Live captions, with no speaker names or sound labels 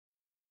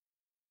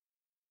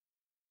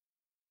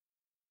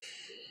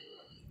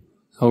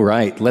All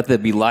right, let there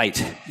be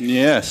light.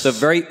 Yes.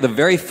 The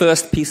very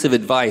first piece of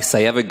advice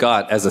I ever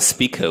got as a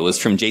speaker was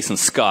from Jason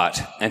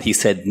Scott, and he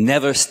said,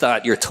 never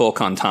start your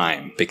talk on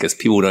time, because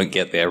people don't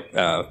get there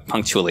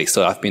punctually.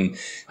 So I've been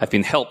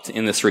helped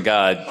in this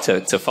regard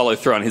to follow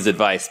through on his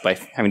advice by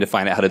having to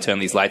find out how to turn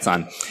these lights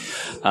on.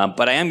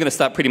 But I am going to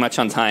start pretty much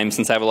on time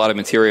since I have a lot of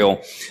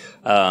material.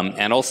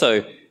 And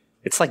also,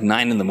 it's like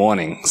 9 in the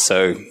morning,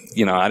 so,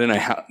 I don't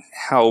know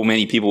how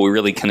many people we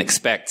really can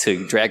expect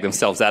to drag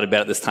themselves out of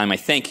bed at this time. I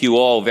thank you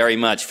all very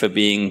much for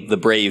being the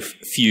brave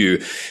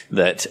few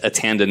that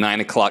attend a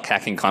 9 o'clock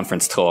hacking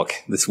conference talk,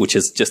 which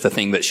is just a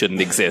thing that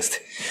shouldn't exist.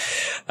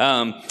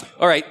 All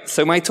right,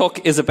 so my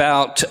talk is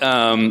about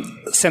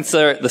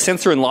the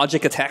sensor and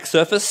logic attack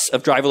surface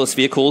of driverless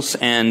vehicles,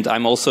 and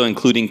I'm also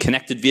including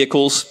connected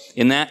vehicles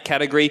in that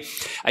category.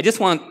 I just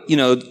want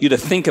you to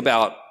think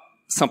about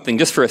something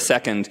just for a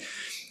second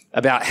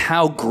about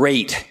how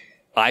great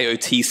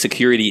IoT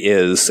security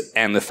is,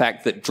 and the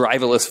fact that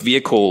driverless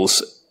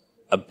vehicles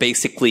are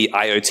basically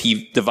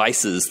IoT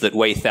devices that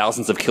weigh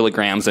thousands of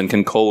kilograms and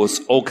can cause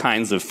all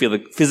kinds of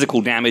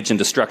physical damage and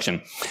destruction.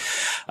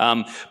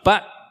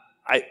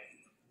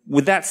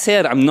 With that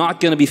said, I'm not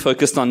going to be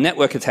focused on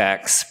network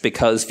attacks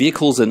because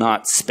vehicles are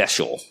not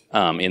special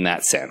in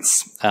that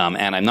sense.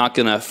 And I'm not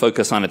going to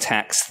focus on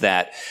attacks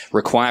that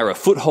require a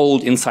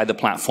foothold inside the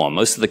platform.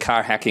 Most of the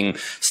car hacking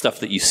stuff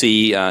that you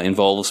see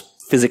involves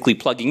physically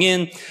plugging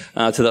in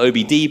to the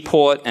OBD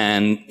port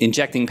and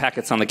injecting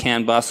packets on the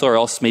CAN bus, or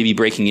else maybe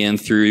breaking in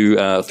through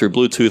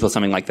Bluetooth or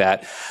something like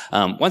that.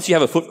 Once you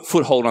have a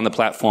foothold on the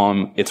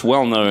platform, it's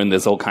well known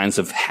there's all kinds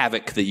of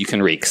havoc that you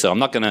can wreak. So I'm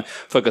not going to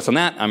focus on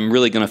that. I'm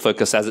really going to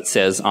focus, as it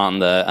says, on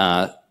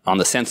the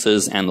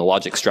sensors and the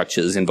logic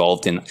structures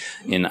involved in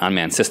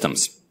unmanned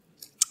systems.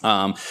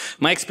 My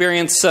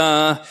experience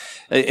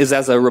is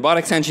as a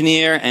robotics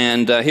engineer,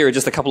 and here are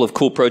just a couple of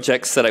cool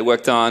projects that I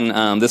worked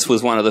on. This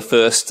was one of the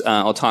first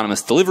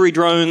autonomous delivery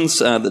drones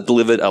that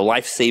delivered a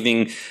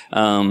life-saving,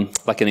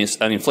 like an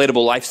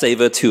inflatable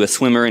lifesaver to a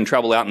swimmer in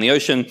trouble out in the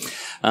ocean.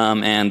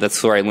 And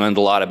that's where I learned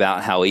a lot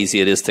about how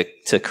easy it is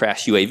to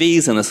crash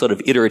UAVs and the sort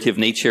of iterative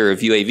nature of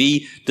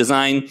UAV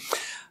design.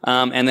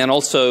 And then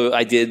also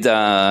I did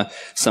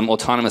some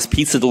autonomous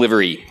pizza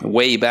delivery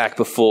way back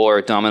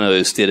before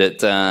Domino's did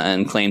it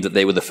and claimed that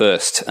they were the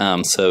first.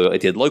 So I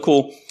did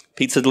local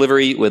pizza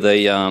delivery with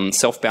a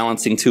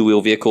self-balancing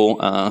two-wheel vehicle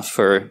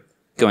for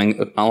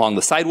going along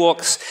the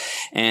sidewalks,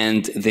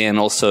 and then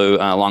also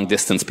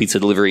long-distance pizza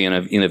delivery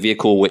in a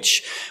vehicle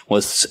which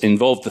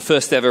involved the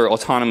first ever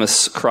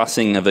autonomous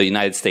crossing of a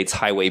United States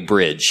highway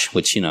bridge,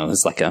 which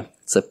is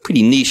it's a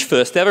pretty niche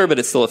first ever, but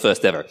it's still a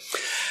first ever.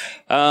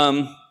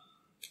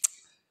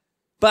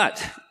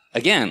 But,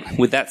 again,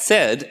 with that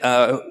said,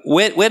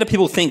 where do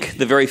people think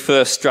the very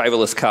first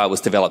driverless car was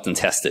developed and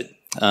tested?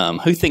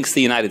 Who thinks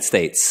the United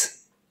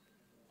States?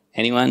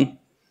 Anyone?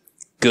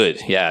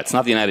 Good. Yeah, it's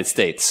not the United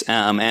States.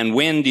 And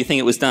when do you think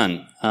it was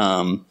done?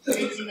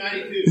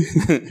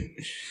 1892.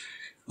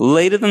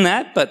 Later than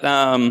that, but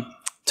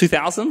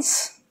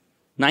 2000s?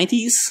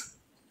 90s?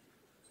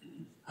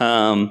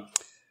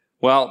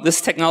 Well,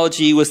 this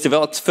technology was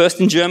developed first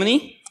in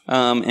Germany.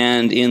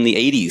 And in the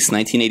 80s,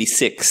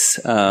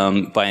 1986,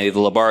 by the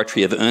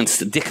laboratory of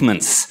Ernst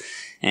Dickmans.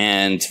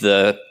 And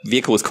the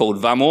vehicle was called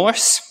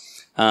Vamors,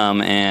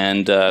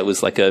 and it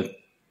was like a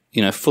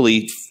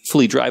fully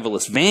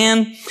driverless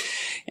van.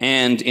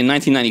 And in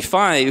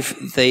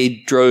 1995,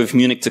 they drove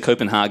Munich to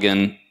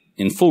Copenhagen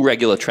in full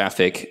regular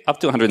traffic, up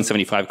to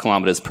 175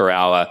 kilometers per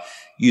hour,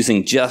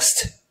 using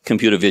just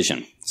computer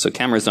vision, so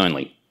cameras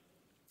only.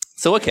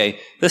 So, okay,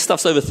 this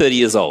stuff's over 30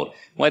 years old.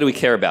 Why do we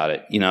care about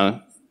it,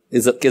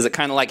 Is it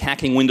kind of like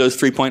hacking Windows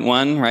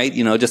 3.1, right?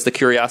 Just the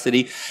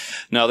curiosity?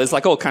 No, there's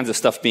like all kinds of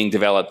stuff being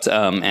developed,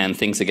 and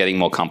things are getting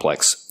more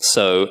complex.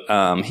 So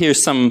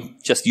here's some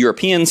just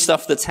European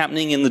stuff that's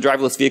happening in the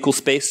driverless vehicle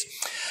space.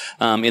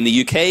 In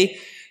the UK,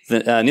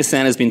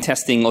 Nissan has been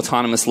testing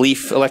autonomous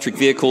Leaf electric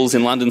vehicles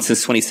in London since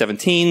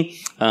 2017.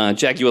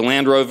 Jaguar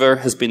Land Rover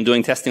has been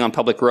doing testing on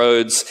public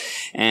roads,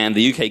 and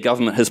the UK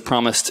government has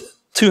promised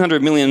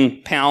 £200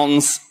 million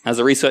as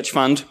a research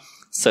fund.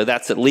 So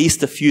that's at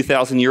least a few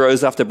thousand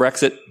euros after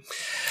Brexit.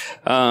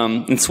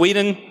 In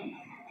Sweden,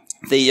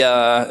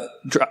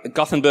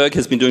 Gothenburg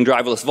has been doing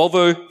driverless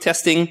Volvo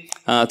testing,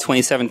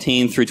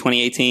 2017 through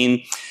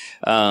 2018.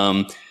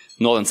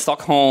 Northern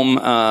Stockholm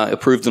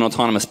approved an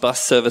autonomous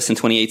bus service in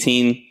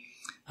 2018.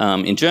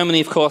 In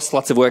Germany, of course,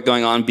 lots of work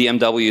going on.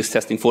 BMW is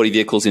testing 40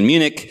 vehicles in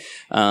Munich.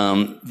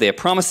 They're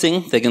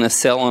promising they're going to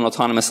sell an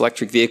autonomous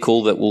electric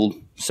vehicle that will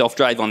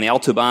self-drive on the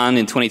Autobahn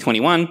in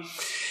 2021.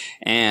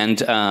 And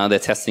they're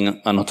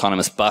testing an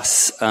autonomous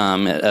bus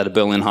at a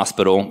Berlin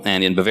hospital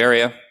and in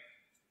Bavaria.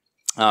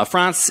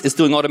 France is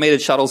doing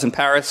automated shuttles in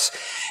Paris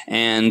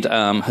and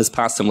has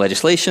passed some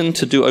legislation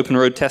to do open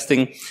road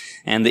testing.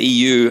 And the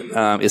EU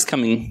is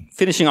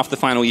finishing off the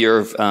final year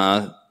of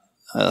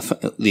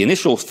the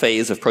initial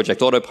phase of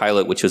Project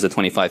Autopilot, which was a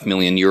 25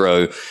 million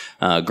euro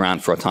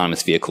grant for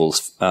autonomous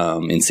vehicles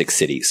in 6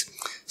 cities.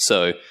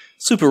 So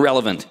super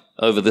relevant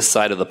over this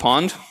side of the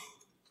pond.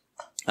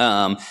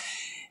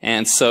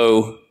 And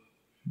so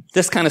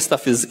this kind of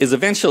stuff is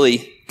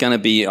eventually going to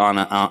be on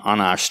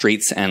our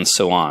streets and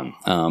so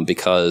on,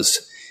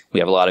 because we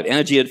have a lot of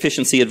energy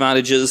efficiency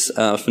advantages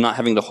for not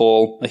having to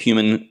haul a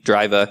human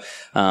driver.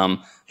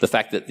 The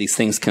fact that these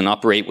things can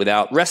operate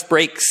without rest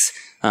breaks,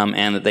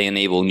 and that they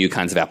enable new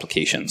kinds of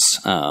applications.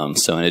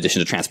 So in addition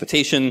to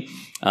transportation,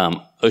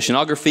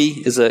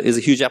 oceanography is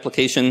a huge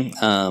application.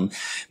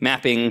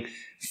 Mapping,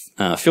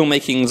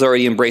 filmmaking has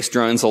already embraced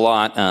drones a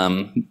lot.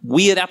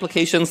 Weird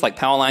applications like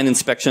power line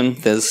inspection.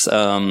 There's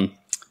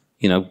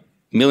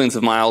millions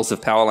of miles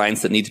of power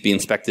lines that need to be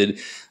inspected,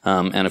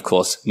 and of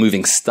course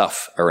moving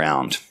stuff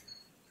around.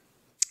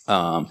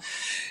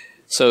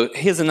 So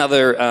here's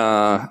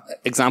another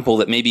example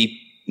that maybe,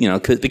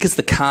 because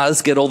the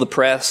cars get all the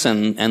press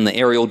and the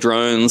aerial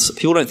drones,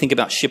 people don't think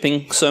about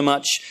shipping so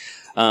much.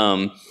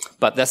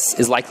 But this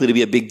is likely to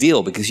be a big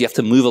deal because you have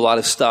to move a lot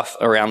of stuff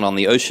around on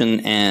the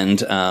ocean, and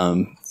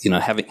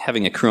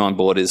having a crew on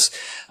board is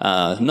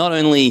not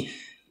only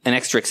an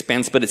extra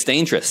expense, but it's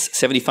dangerous.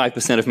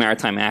 75% of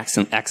maritime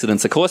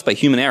accidents are caused by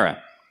human error.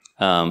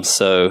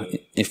 So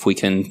if we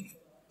can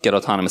get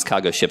autonomous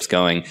cargo ships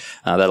going,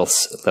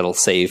 that'll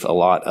save a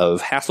lot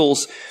of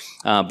hassles.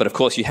 But of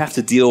course, you have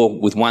to deal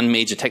with one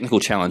major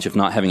technical challenge of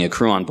not having a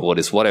crew on board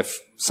is what if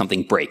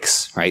something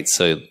breaks, right?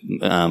 So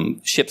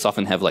ships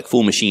often have like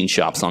full machine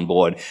shops on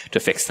board to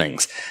fix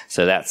things.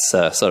 So that's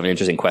sort of an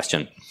interesting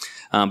question.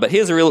 But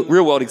here's a real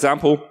world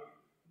example.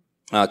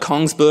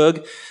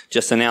 Kongsberg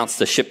just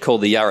announced a ship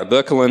called the Yara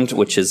Birkeland,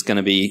 which is going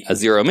to be a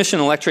zero-emission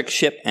electric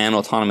ship and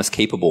autonomous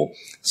capable.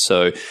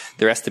 So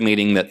they're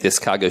estimating that this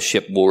cargo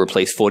ship will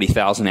replace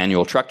 40,000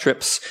 annual truck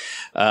trips.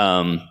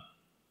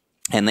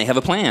 And they have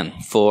a plan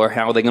for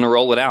how they're going to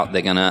roll it out.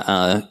 They're going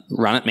to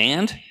run it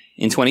manned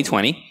in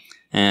 2020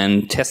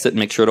 and test it and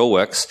make sure it all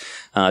works.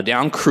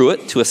 Down crew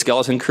it to a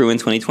skeleton crew in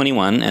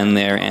 2021, and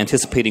they're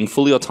anticipating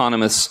fully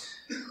autonomous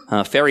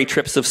ferry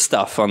trips of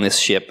stuff on this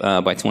ship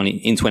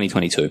in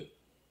 2022.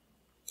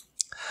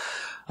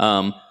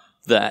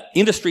 The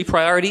industry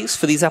priorities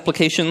for these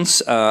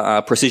applications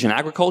are precision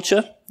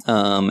agriculture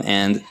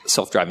and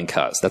self-driving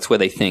cars. That's where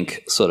they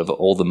think sort of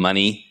all the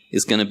money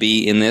is going to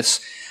be in this.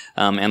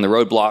 And the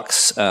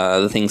roadblocks,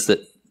 the things that,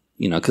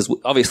 because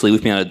obviously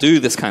we've been able to do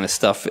this kind of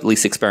stuff, at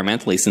least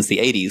experimentally, since the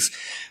 80s.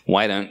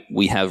 Why don't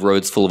we have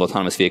roads full of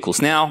autonomous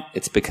vehicles now?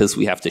 It's because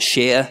we have to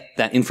share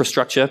that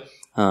infrastructure.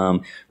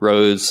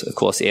 Roads, of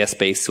course,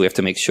 airspace, so we have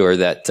to make sure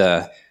that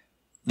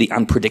the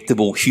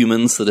unpredictable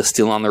humans that are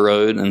still on the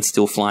road and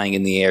still flying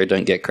in the air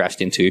don't get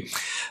crashed into.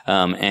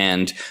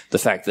 And the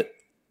fact that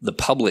the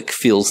public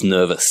feels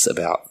nervous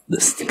about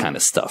this kind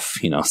of stuff.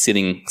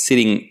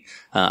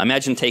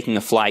 Imagine taking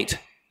a flight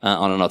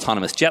on an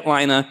autonomous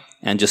jetliner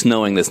and just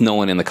knowing there's no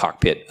one in the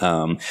cockpit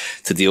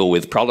to deal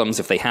with problems.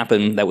 If they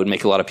happen, that would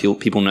make a lot of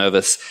people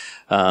nervous,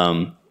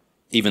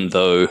 even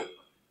though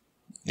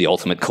the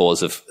ultimate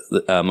cause of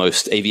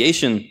most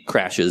aviation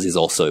crashes is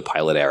also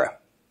pilot error.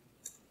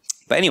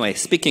 But anyway,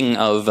 speaking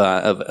of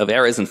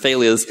errors and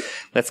failures,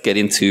 let's get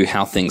into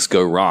how things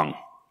go wrong.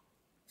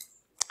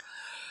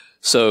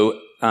 So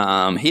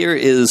here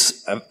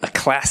is a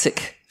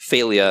classic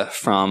failure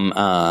from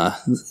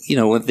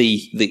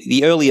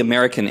the early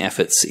American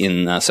efforts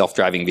in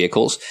self-driving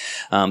vehicles.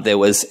 There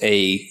was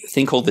a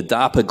thing called the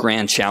DARPA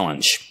Grand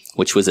Challenge,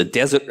 which was an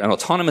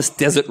autonomous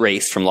desert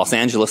race from Los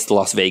Angeles to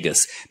Las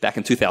Vegas back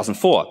in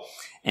 2004.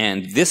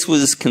 And this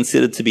was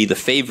considered to be the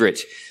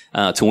favorite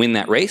to win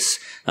that race.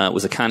 It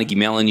was a Carnegie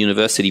Mellon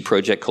University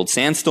project called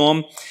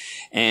Sandstorm.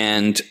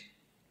 And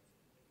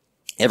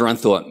everyone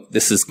thought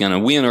this is going to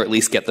win or at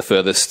least get the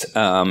furthest.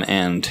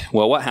 And,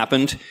 well, what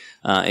happened?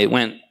 It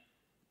went,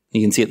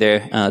 you can see it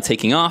there,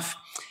 taking off.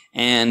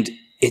 And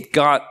it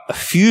got a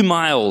few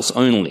miles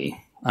only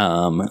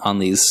on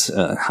these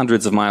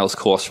hundreds of miles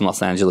course from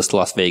Los Angeles to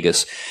Las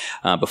Vegas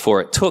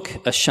before it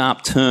took a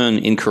sharp turn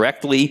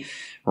incorrectly,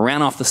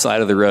 ran off the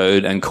side of the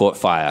road and caught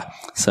fire.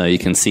 So you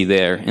can see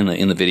there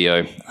in the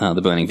video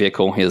the burning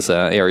vehicle. Here's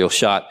an aerial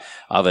shot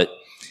of it.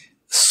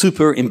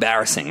 Super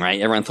embarrassing, right?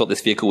 Everyone thought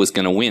this vehicle was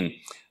going to win.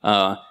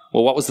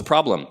 Well, what was the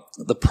problem?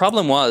 The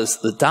problem was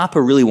the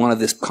DARPA really wanted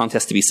this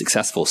contest to be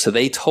successful, so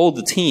they told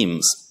the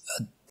teams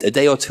a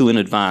day or two in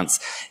advance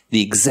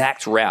the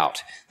exact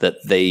route that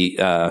they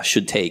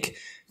should take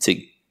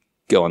to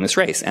go on this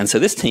race. And so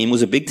this team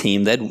was a big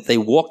team. They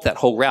walked that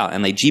whole route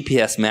and they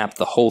GPS mapped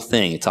the whole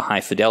thing to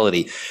high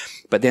fidelity.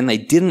 But then they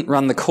didn't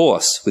run the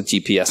course with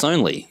GPS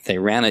only. They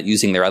ran it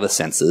using their other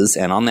sensors.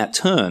 And on that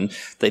turn,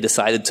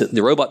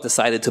 the robot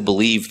decided to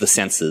believe the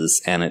sensors,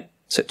 and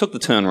so it took the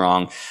turn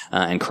wrong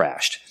and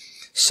crashed.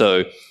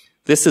 So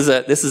this is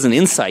an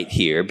insight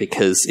here,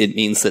 because it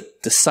means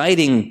that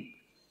deciding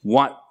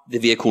what the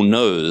vehicle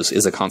knows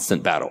is a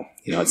constant battle.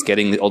 It's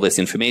getting all this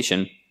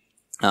information,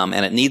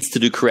 and it needs to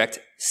do correct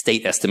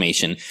state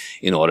estimation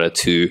in order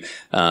to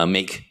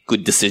make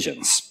good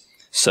decisions.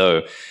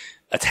 So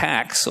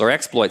attacks or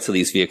exploits of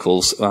these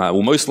vehicles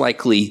will most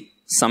likely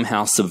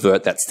somehow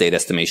subvert that state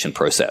estimation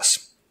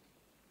process.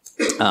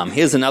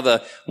 Here's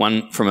another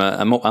one from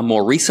a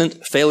more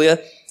recent failure.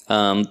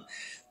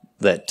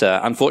 that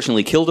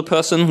unfortunately killed a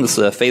person. This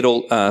is a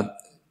fatal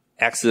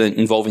accident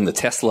involving the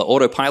Tesla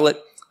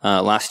autopilot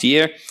last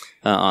year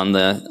on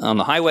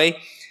the highway.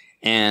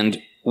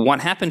 And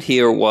what happened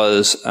here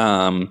was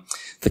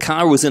the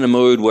car was in a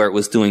mode where it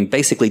was doing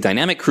basically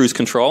dynamic cruise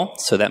control,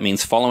 so that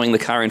means following the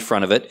car in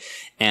front of it,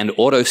 and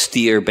auto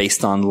steer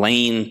based on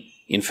lane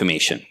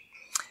information.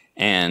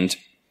 And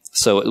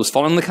so it was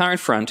following the car in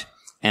front,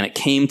 and it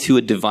came to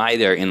a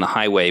divider in the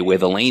highway where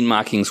the lane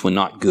markings were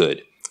not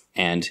good.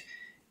 And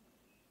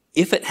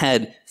if it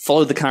had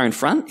followed the car in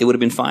front, it would have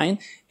been fine.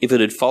 If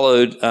it had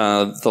followed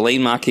the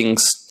lane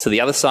markings to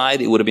the other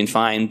side, it would have been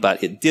fine,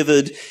 but it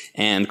dithered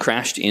and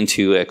crashed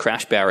into a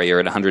crash barrier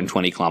at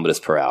 120 kilometers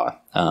per hour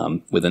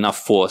with enough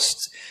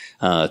force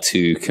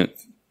to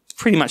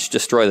pretty much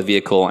destroy the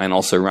vehicle and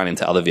also run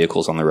into other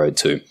vehicles on the road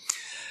too.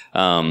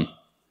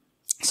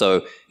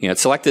 So, it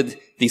selected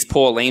these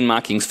poor lane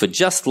markings for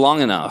just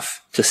long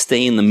enough to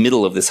stay in the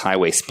middle of this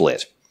highway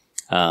split.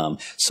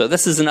 So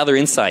this is another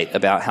insight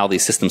about how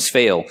these systems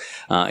fail.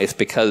 It's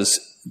because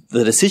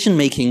the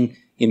decision-making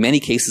in many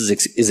cases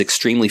is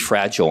extremely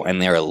fragile,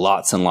 and there are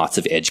lots and lots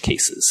of edge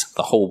cases.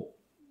 The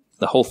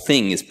whole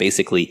thing is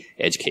basically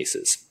edge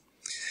cases.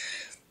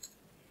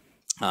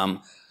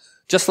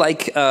 Just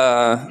like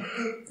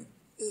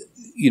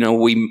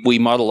we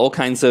model all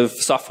kinds of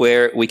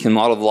software. We can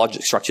model the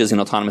logic structures in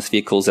autonomous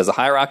vehicles as a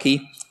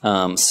hierarchy.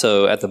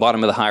 So at the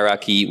bottom of the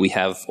hierarchy, we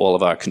have all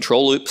of our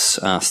control loops,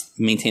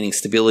 maintaining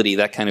stability,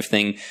 that kind of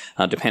thing,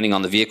 depending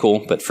on the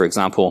vehicle. But for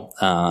example,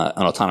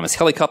 an autonomous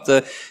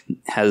helicopter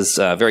has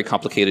very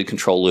complicated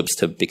control loops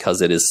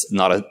because it is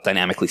not a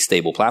dynamically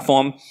stable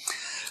platform.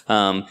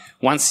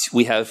 Once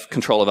we have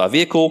control of our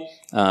vehicle,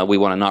 we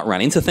want to not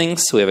run into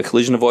things. So we have a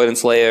collision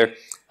avoidance layer.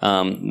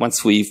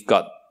 Once we've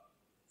got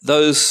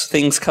those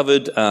things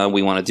covered,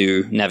 we want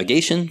to do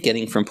navigation,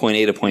 getting from point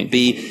A to point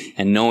B,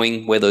 and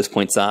knowing where those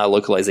points are,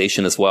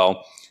 localization as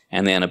well.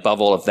 And then above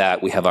all of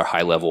that, we have our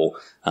high-level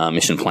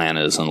mission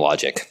planners and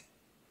logic.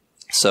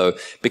 So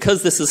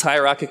because this is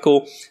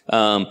hierarchical,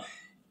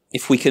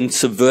 if we can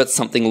subvert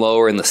something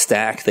lower in the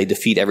stack, they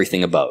defeat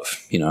everything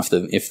above.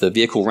 If the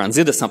vehicle runs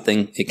into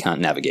something, it can't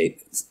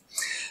navigate.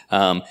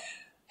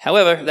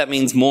 However, that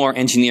means more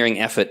engineering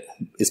effort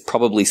is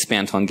probably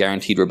spent on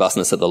guaranteed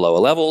robustness at the lower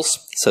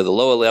levels. So the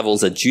lower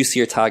levels are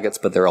juicier targets,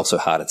 but they're also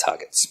harder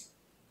targets.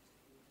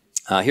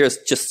 Here's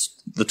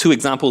just the two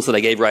examples that I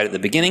gave right at the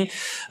beginning.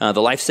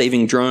 The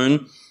life-saving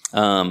drone.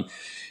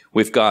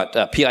 We've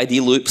got PID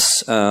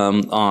loops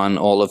on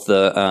all of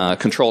the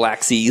control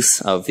axes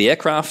of the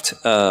aircraft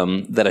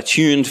that are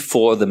tuned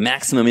for the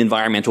maximum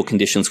environmental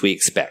conditions we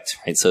expect.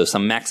 Right? So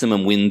some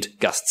maximum wind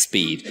gust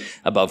speed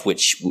above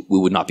which we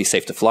would not be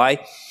safe to fly.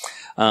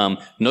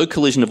 No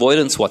collision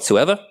avoidance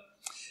whatsoever.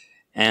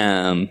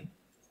 And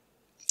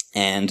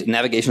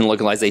navigation and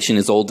localization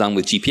is all done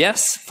with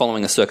GPS,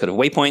 following a circuit of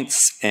waypoints.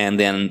 And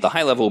then the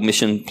high-level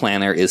mission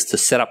planner is to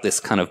set up this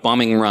kind of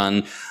bombing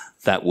run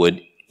that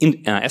would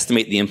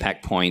estimate the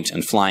impact point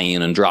and fly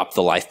in and drop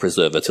the life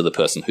preserver to the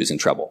person who's in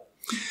trouble.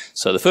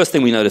 So the first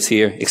thing we notice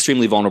here,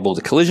 extremely vulnerable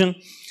to collision.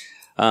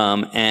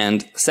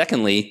 And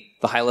secondly,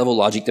 the high-level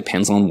logic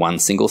depends on one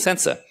single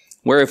sensor.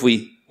 Where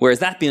has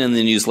that been in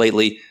the news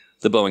lately?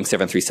 The Boeing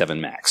 737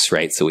 MAX,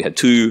 right? So we had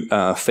two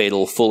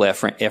fatal full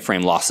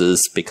airframe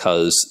losses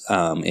because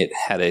it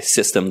had a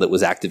system that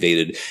was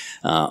activated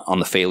on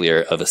the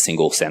failure of a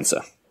single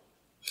sensor.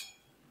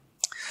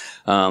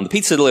 The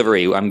pizza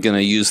delivery, I'm going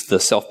to use the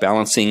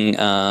self-balancing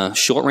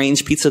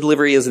short-range pizza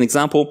delivery as an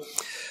example.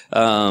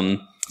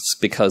 It's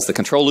because the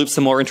control loops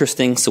are more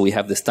interesting, so we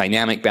have this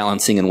dynamic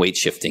balancing and weight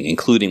shifting,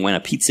 including when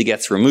a pizza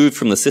gets removed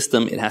from the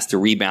system, it has to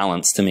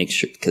rebalance to make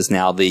sure, because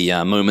now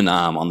the moment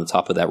arm on the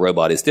top of that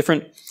robot is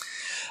different.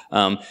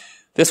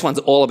 This one's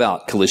all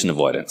about collision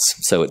avoidance.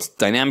 So it's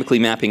dynamically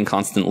mapping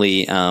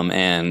constantly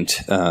and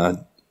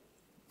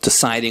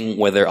deciding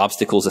whether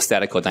obstacles are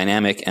static or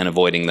dynamic and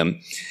avoiding them.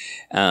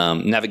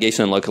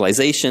 Navigation and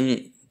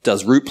localization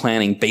does route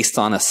planning based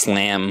on a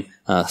SLAM,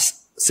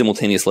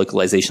 simultaneous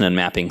localization and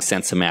mapping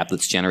sensor map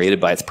that's generated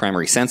by its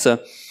primary sensor.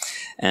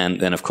 And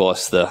then, of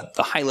course, the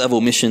high-level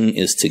mission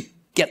is to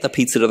get the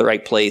pizza to the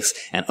right place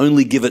and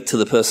only give it to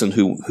the person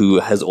who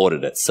has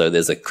ordered it. So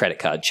there's a credit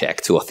card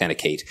check to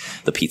authenticate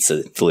the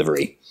pizza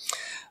delivery.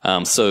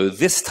 So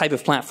this type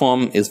of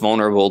platform is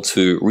vulnerable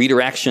to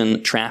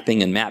redirection,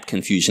 trapping, and map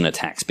confusion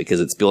attacks because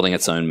it's building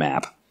its own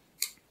map.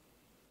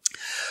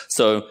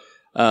 So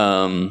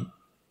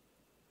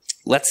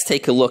let's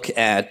take a look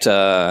at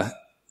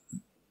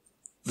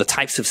the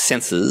types of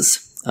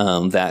sensors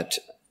that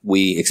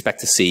we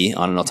expect to see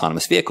on an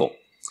autonomous vehicle.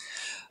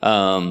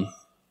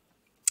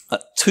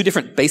 Two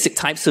different basic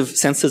types of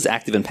sensors,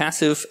 active and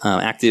passive.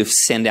 Active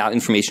send out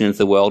information into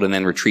the world and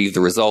then retrieve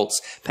the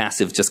results.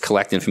 Passive just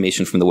collect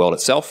information from the world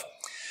itself.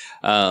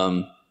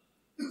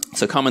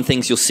 So common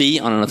things you'll see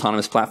on an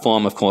autonomous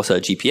platform, of course, are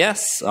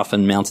GPS,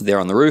 often mounted there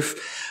on the roof.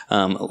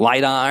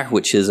 LiDAR,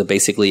 which is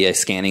basically a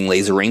scanning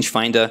laser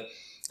rangefinder.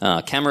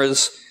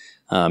 Cameras.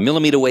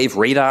 Millimeter wave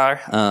radar,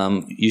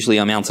 usually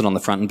are mounted on the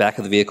front and back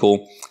of the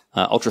vehicle.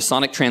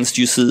 Ultrasonic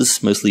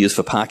transducers, mostly used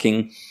for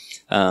parking.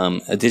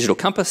 a digital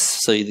compass,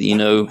 so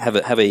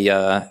that have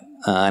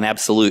an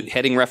absolute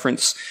heading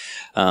reference,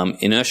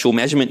 inertial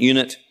measurement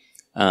unit,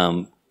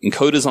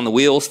 encoders on the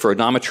wheels for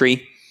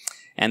odometry,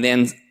 and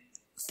then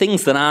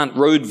things that aren't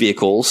road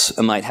vehicles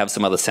might have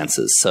some other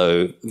sensors.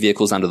 So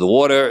vehicles under the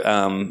water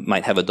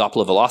might have a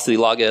Doppler velocity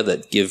logger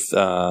that give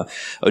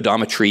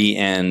odometry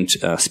and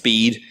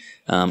speed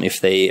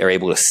if they are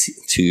able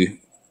to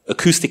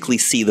acoustically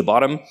see the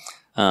bottom,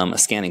 a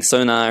scanning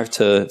sonar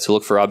to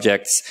look for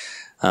objects,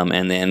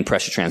 and then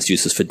pressure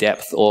transducers for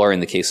depth, or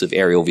in the case of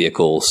aerial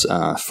vehicles,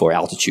 for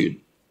altitude.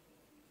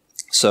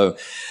 So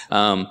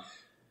I'll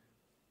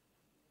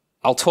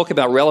talk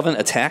about relevant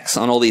attacks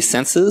on all these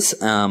sensors,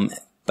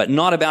 but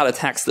not about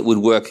attacks that would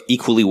work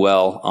equally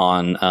well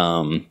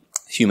on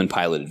human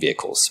piloted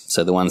vehicles.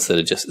 So the ones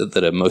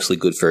that are mostly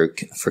good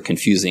for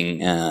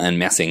confusing and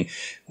messing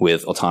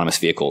with autonomous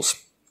vehicles.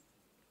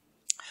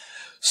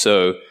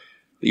 So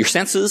your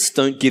sensors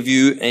don't give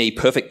you a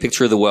perfect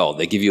picture of the world.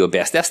 They give you a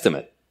best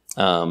estimate.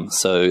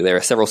 So there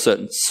are several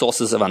certain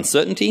sources of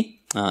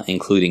uncertainty,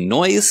 including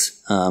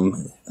noise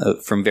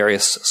from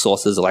various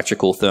sources,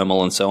 electrical,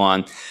 thermal, and so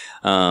on,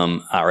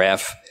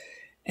 RF,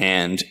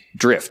 and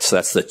drift. So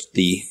that's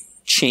the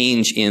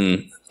change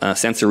in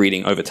sensor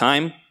reading over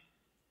time.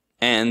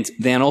 And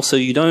then also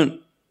you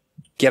don't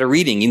get a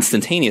reading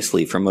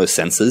instantaneously from most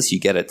sensors. You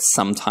get it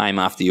sometime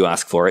after you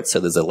ask for it. So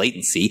there's a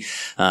latency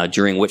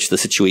during which the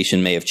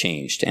situation may have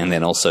changed. And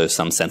then also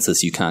some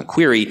sensors you can't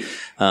query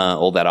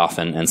all that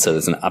often. And so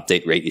there's an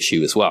update rate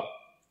issue as well.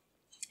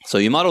 So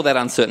you model that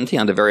uncertainty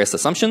under various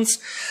assumptions.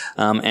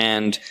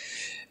 And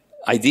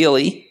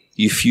ideally,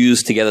 you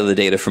fuse together the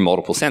data from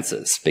multiple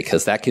sensors,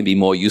 because that can be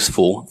more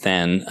useful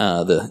than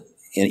the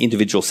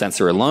individual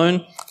sensor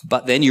alone.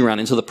 But then you run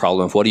into the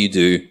problem of what do you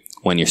do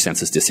when your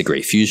sensors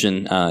disagree.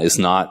 Fusion is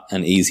not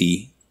an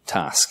easy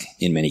task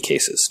in many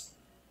cases.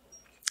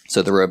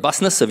 So the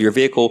robustness of your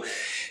vehicle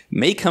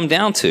may come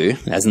down to,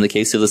 as in the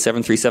case of the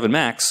 737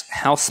 MAX,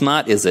 how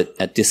smart is it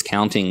at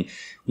discounting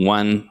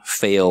one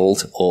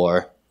failed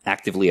or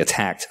actively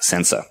attacked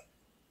sensor.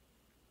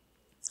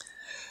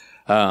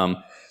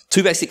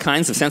 Two basic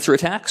kinds of sensor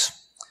attacks.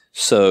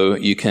 So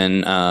you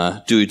can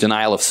do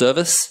denial of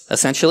service,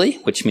 essentially,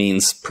 which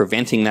means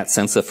preventing that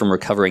sensor from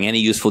recovering any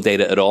useful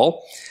data at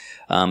all.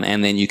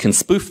 And then you can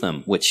spoof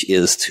them, which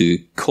is to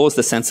cause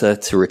the sensor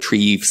to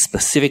retrieve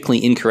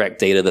specifically incorrect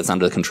data that's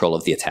under the control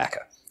of the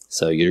attacker.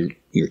 So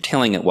you're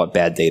telling it what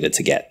bad data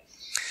to get.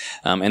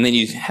 And then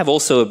you have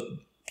also a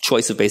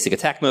choice of basic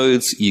attack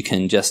modes. You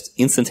can just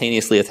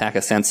instantaneously attack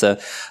a sensor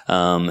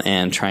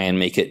and try and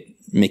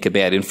make a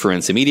bad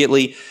inference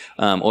immediately,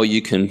 or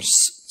you can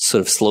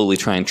sort of slowly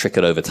try and trick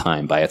it over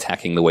time by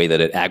attacking the way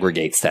that it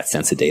aggregates that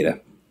sensor data.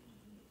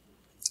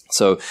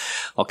 So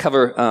I'll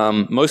cover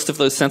most of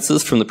those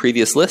sensors from the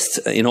previous list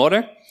in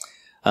order.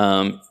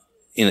 In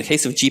the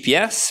case of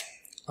GPS,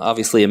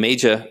 obviously a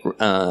major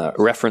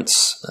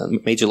reference,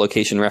 major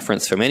location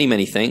reference for many,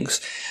 many things.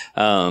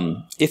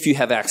 If you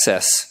have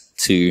access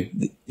to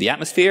the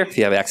atmosphere, if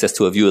you have access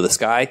to a view of the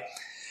sky,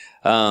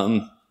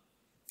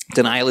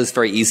 denial is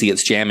very easy.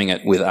 It's jamming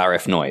it with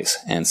RF noise.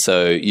 And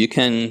so you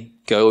can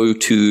go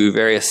to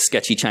various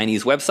sketchy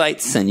Chinese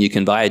websites and you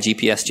can buy a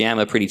GPS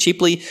jammer pretty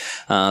cheaply.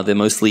 They're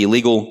mostly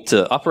illegal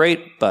to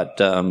operate, but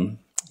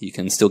you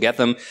can still get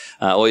them.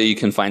 Or you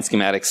can find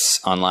schematics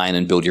online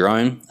and build your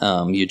own.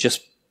 You're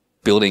just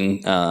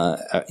building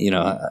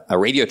a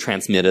radio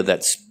transmitter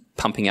that's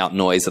pumping out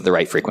noise at the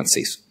right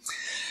frequencies.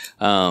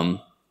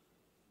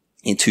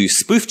 To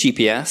spoof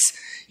GPS,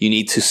 you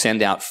need to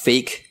send out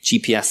fake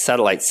GPS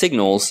satellite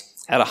signals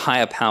at a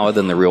higher power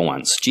than the real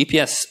ones.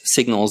 GPS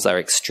signals are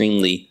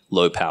extremely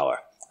low power,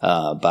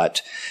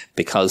 but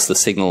because the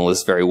signal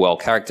is very well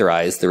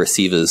characterized, the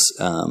receivers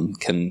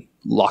can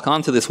lock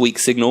onto this weak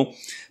signal.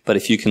 But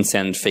if you can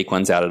send fake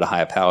ones out at a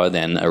higher power,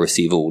 then a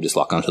receiver will just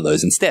lock onto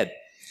those instead.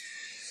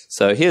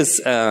 So here's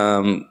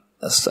an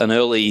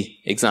early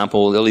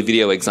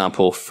video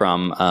example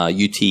from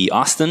UT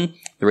Austin,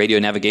 the Radio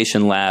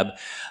Navigation Lab,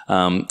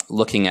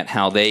 looking at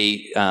how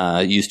they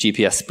use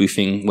GPS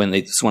spoofing when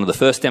it's one of the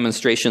first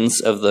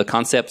demonstrations of the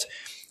concept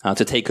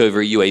to take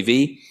over a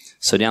UAV.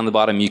 So down the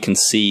bottom you can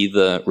see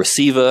the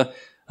receiver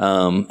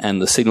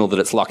and the signal that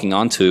it's locking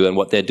onto, and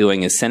what they're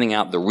doing is sending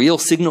out the real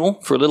signal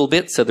for a little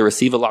bit, so the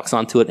receiver locks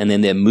onto it, and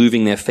then they're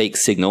moving their fake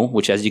signal,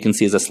 which as you can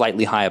see is a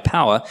slightly higher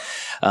power,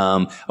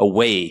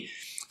 away.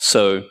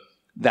 So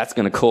that's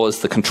going to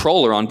cause the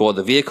controller on board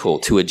the vehicle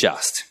to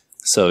adjust.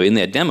 So in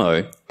their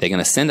demo, they're going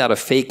to send out a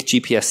fake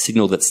GPS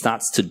signal that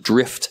starts to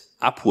drift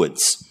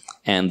upwards,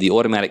 and the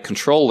automatic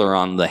controller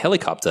on the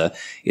helicopter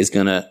is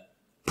going to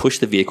push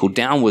the vehicle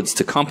downwards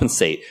to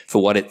compensate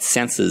for what it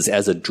senses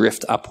as a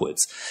drift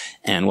upwards.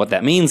 And what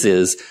that means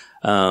is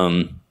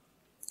when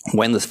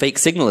the fake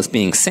signal is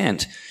being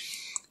sent,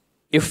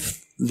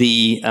 if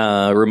the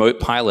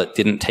remote pilot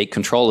didn't take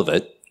control of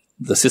it,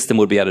 the system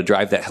would be able to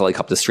drive that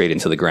helicopter straight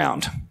into the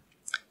ground.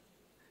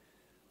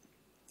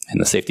 And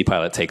the safety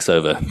pilot takes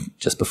over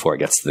just before it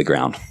gets to the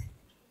ground.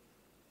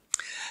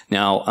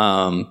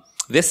 Now,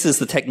 This is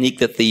the technique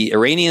that the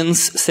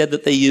Iranians said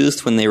that they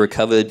used when they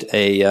recovered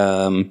a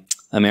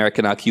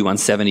American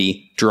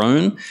RQ-170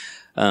 drone.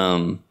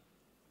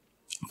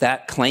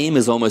 That claim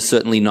is almost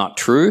certainly not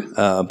true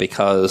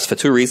because for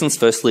two reasons.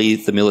 Firstly,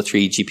 the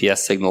military GPS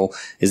signal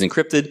is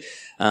encrypted.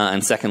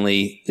 And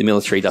secondly, the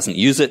military doesn't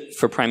use it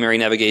for primary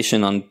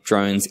navigation on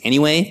drones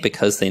anyway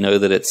because they know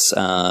that it's,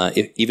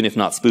 even if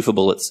not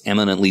spoofable, it's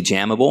eminently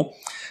jammable.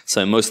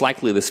 So most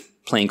likely this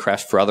plane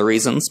crashed for other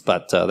reasons,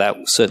 but that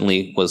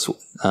certainly was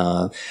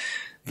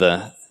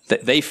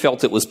they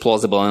felt it was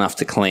plausible enough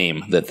to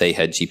claim that they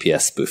had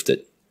GPS spoofed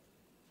it.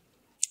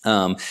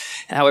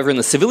 However, in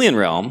the civilian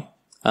realm,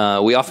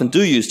 we often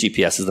do use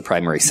GPS as the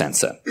primary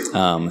sensor.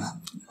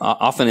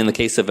 Often in the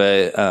case of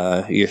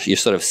your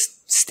sort of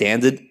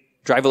standard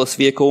driverless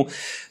vehicle,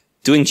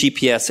 doing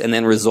GPS and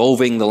then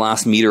resolving the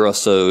last meter or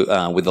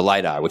so with the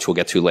LiDAR, which we'll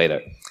get to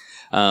later.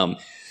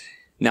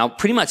 Now,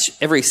 pretty much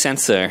every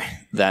sensor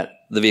that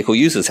the vehicle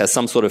uses has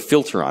some sort of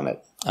filter on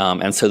it.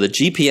 And so the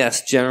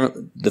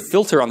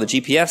filter on the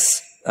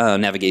GPS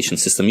navigation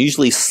system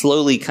usually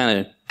slowly kind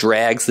of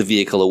drags the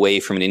vehicle away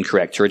from an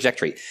incorrect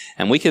trajectory.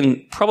 And we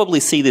can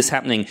probably see this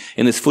happening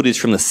in this footage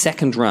from the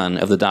second run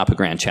of the DARPA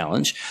Grand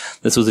Challenge.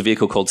 This was a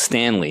vehicle called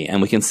Stanley,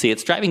 and we can see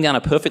it's driving down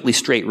a perfectly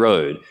straight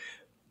road,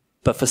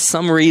 but for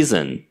some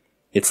reason,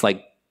 it's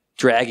like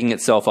dragging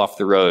itself off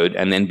the road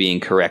and then being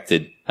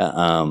corrected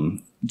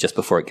just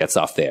before it gets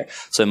off there.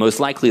 So most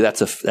likely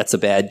that's a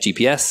bad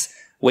GPS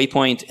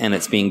waypoint, and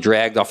it's being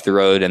dragged off the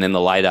road, and then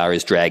the LiDAR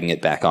is dragging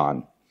it back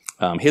on.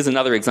 Here's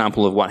another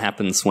example of what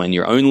happens when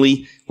you're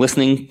only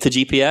listening to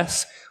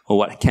GPS, or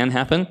what can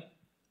happen.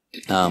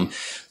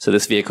 So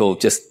this vehicle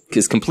just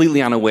is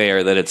completely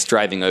unaware that it's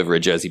driving over a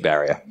Jersey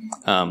barrier.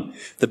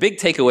 The big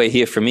takeaway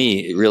here for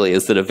me really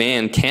is that a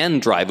van can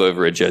drive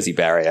over a Jersey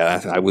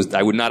barrier. I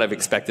would not have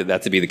expected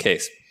that to be the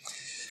case.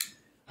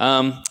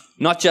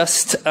 Not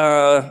just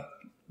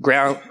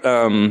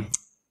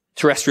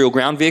terrestrial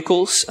ground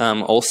vehicles,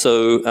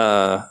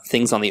 also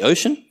things on the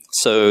ocean.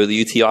 So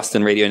the UT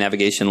Austin Radio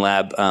Navigation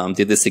Lab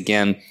did this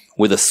again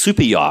with a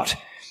super yacht.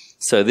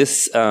 So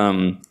this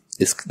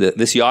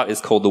this yacht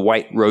is called the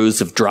White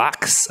Rose of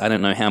Drax. I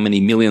don't know how many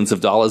millions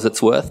of dollars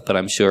it's worth, but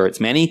I'm sure it's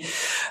many.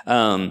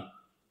 When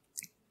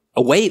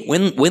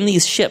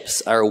these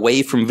ships are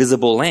away from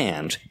visible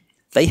land,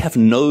 they have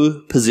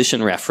no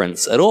position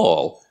reference at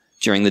all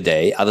during the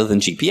day other than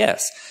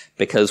GPS,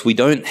 because we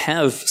don't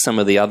have some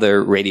of the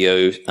other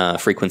radio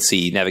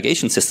frequency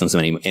navigation systems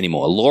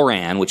anymore.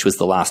 LORAN, which was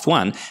the last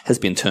one, has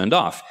been turned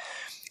off.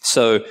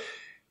 So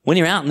when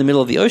you're out in the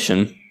middle of the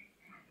ocean,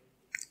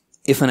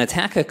 if an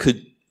attacker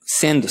could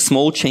send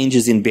small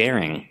changes in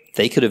bearing,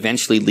 they could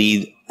eventually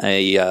lead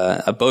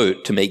a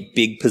boat to make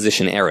big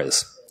position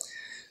errors.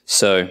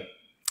 So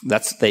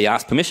they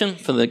asked permission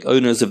for the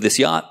owners of this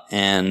yacht,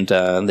 and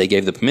they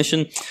gave the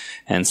permission.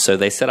 And so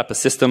they set up a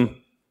system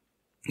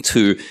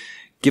to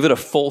give it a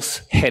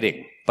false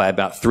heading by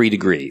about 3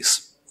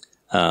 degrees.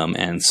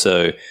 And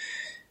so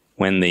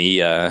when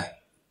the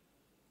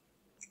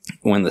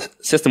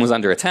system was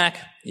under attack,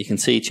 you can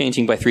see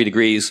changing by 3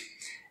 degrees,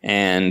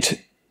 and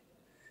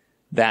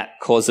that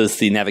causes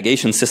the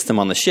navigation system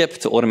on the ship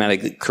to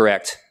automatically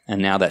correct,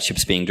 and now that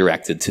ship's being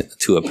directed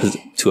to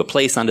a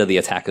place under the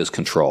attacker's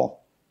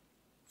control.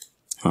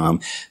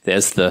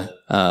 There's the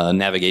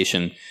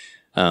navigation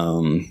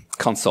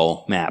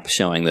console map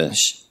showing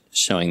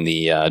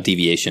the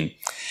deviation.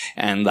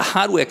 And the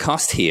hardware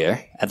cost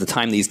here, at the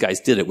time these guys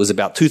did it, was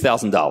about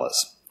 $2,000.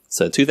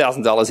 So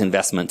 $2,000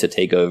 investment to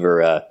take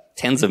over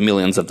tens of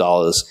millions of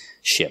dollars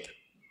ship.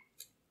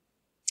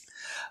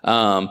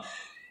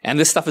 And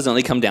this stuff has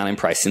only come down in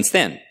price since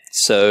then.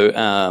 So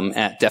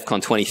at DEF CON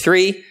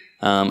 23,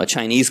 a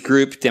Chinese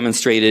group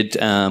demonstrated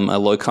a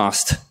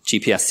low-cost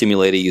GPS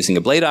simulator using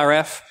a Blade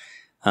RF,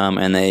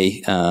 and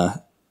they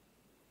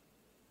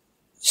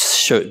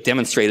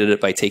demonstrated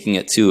it by taking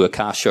it to a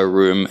car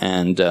showroom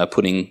and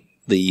putting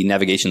the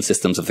navigation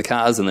systems of the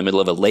cars in the middle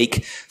of a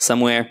lake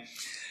somewhere.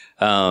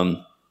 And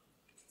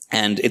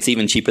it's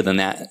even cheaper than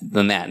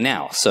that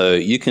now. So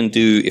you can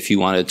do, if you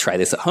want to try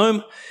this at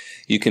home,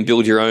 you can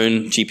build your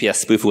own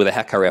GPS spoofer with a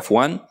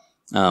HackRF1.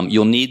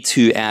 You'll need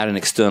to add an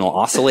external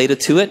oscillator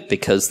to it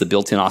because the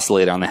built-in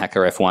oscillator on the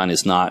HackRF1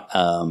 is not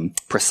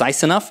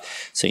precise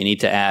enough. So you need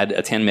to add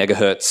a 10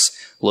 megahertz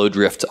low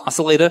drift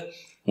oscillator,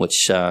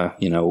 which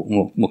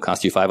will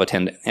cost you $5 or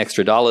 $10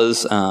 extra,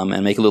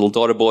 and make a little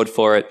daughter board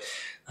for it.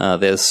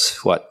 There's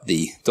what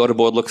the daughter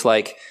board looks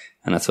like,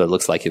 and that's what it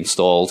looks like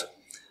installed.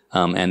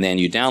 And then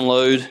you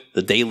download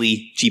the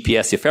daily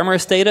GPS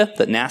ephemeris data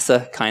that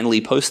NASA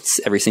kindly posts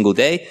every single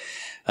day.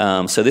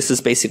 So this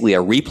is basically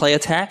a replay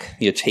attack.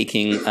 You're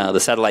taking the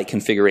satellite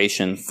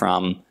configuration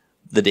from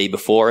the day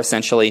before,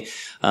 essentially,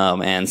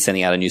 and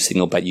sending out a new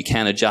signal, but you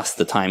can adjust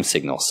the time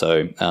signal.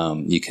 So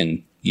you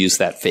can use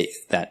that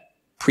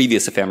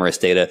previous ephemeris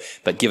data,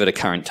 but give it a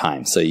current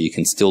time. So you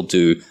can still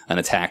do an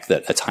attack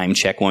that a time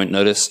check won't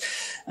notice.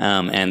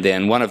 And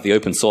then one of the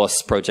open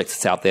source projects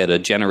that's out there to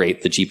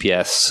generate the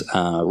GPS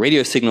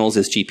radio signals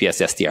is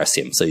GPS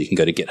SDR-SIM. So you can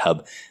go to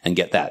GitHub and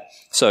get that.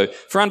 So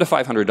for under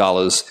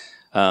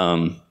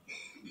 $500,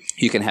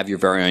 you can have your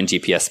very own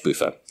GPS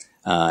spoofer.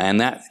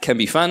 And that can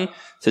be fun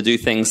to do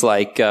things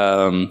like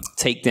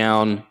take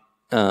down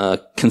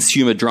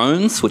consumer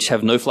drones, which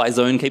have no-fly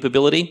zone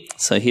capability.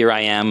 So here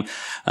I am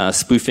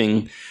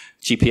spoofing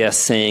GPS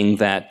saying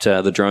that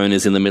the drone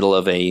is in the middle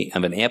of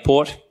an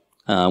airport,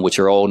 which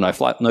are all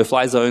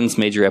no-fly zones.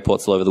 Major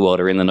airports all over the world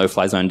are in the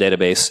no-fly zone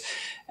database.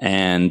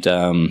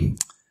 And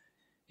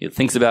it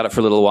thinks about it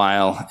for a little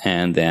while,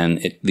 and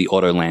then the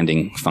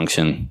auto-landing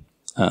function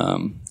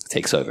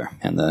takes over,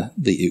 and the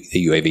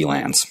UAV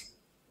lands.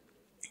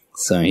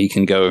 So you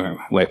can go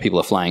where people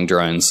are flying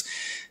drones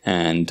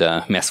and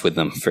mess with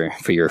them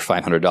for your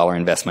 $500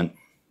 investment.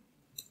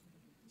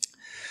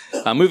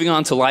 Moving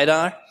on to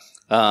LiDAR.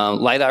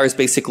 LiDAR is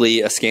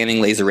basically a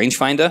scanning laser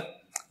rangefinder.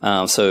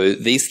 So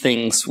these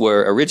things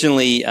were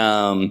originally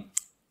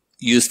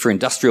used for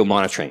industrial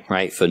monitoring,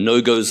 right? For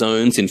no-go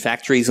zones in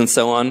factories and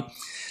so on.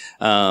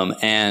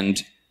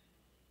 And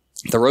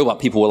the robot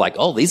people were like,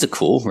 oh, these are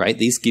cool, right?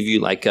 These give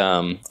you like,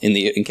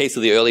 in case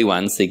of the early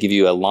ones, they give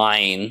you a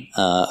line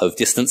of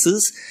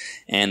distances.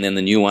 And then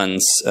the new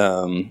ones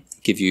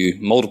give you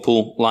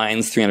multiple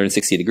lines,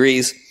 360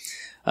 degrees.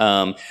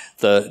 The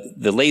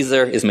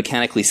laser is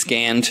mechanically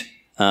scanned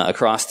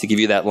across to give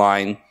you that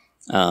line.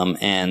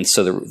 And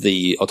so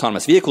the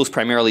autonomous vehicles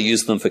primarily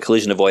use them for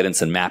collision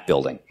avoidance and map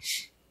building.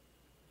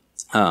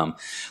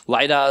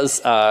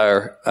 LiDARs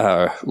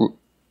are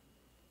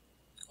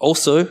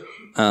also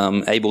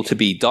able to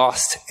be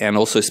DOSed and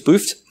also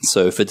spoofed.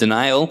 So for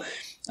denial,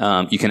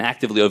 you can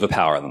actively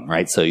overpower them,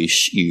 right? So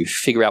you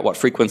figure out what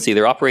frequency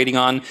they're operating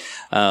on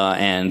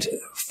and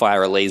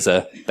fire a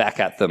laser back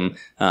at them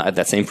at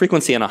that same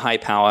frequency and a high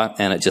power,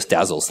 and it just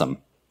dazzles them.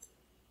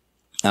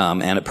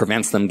 And it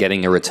prevents them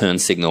getting a return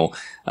signal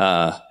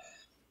from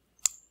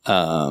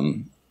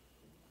the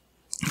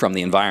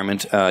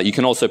environment. You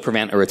can also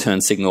prevent a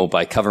return signal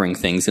by covering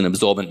things in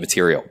absorbent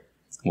material.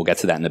 We'll get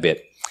to that in a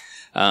bit.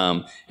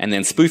 And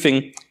then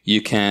spoofing,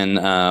 you can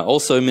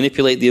also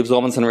manipulate the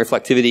absorbance and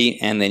reflectivity,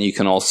 and then you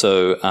can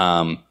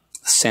also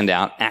send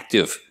out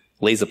active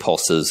laser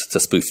pulses to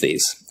spoof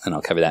these. And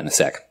I'll cover that in a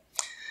sec.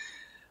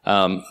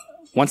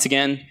 Once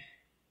again,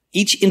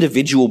 each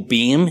individual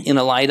beam in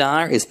a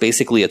LiDAR is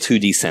basically a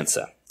 2D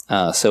sensor.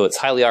 So it's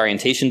highly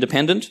orientation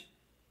dependent.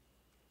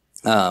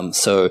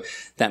 So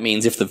that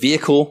means if the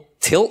vehicle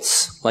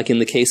tilts, like in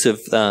the case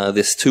of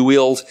this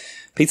two-wheeled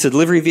pizza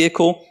delivery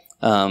vehicle,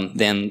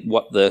 then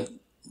what the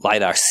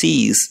LiDAR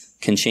sees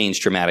can change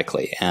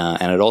dramatically.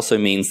 And it also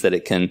means that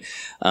it can,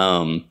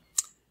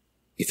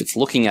 if it's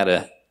looking at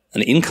an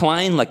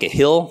incline, like a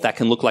hill, that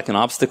can look like an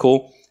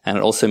obstacle. And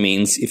it also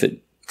means if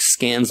it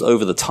scans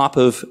over the top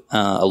of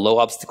a low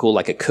obstacle,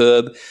 like a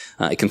curb,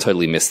 it can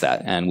totally miss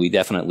that. And we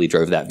definitely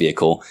drove that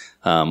vehicle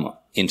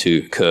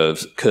into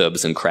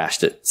curbs and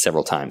crashed it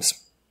several times.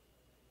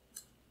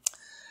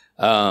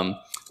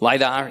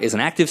 LiDAR is an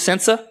active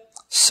sensor,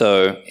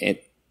 so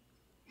it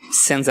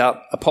sends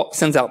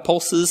out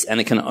pulses, and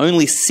it can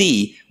only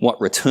see what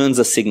returns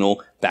a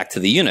signal back to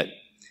the unit.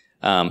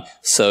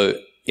 So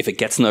if it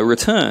gets no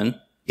return,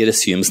 it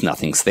assumes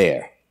nothing's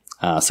there.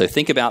 So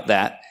think about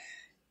that.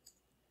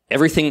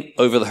 Everything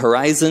over the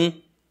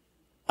horizon,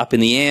 up in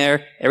the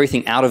air,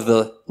 everything out of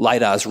the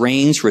LiDAR's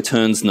range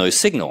returns no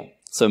signal.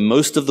 So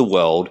most of the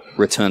world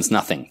returns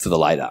nothing to the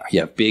LiDAR. You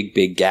have big,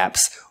 big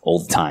gaps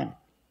all the time.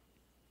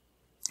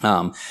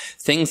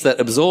 Things that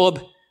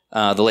absorb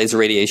the laser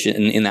radiation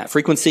in that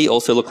frequency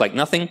also look like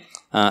nothing,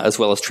 as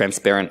well as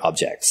transparent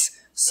objects.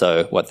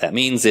 So what that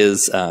means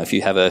is if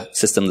you have a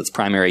system that's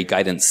primary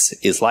guidance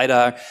is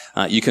LiDAR,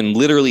 you can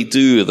literally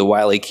do the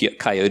Wile E.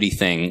 Coyote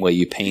thing where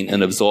you paint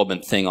an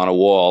absorbent thing on a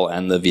wall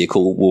and the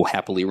vehicle will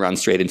happily run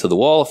straight into the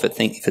wall if it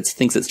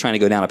thinks it's trying to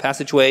go down a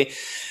passageway.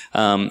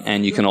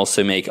 And you can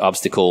also make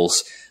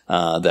obstacles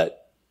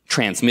that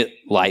transmit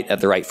light at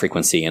the right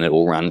frequency, and it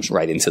will run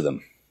right into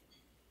them.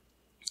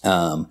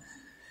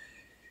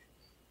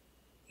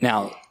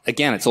 Now,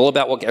 again, it's all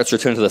about what gets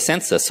returned to the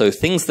sensor. So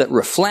things that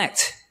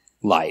reflect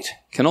light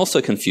can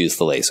also confuse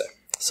the laser.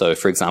 So,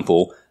 for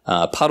example,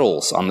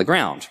 puddles on the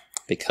ground,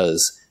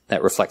 because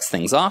that reflects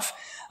things off.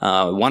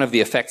 One of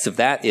the effects of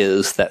that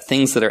is that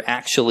things that are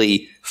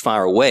actually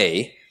far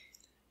away,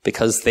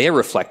 because they're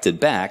reflected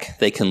back,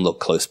 they can look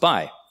close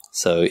by.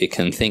 So it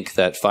can think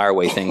that far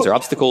away things are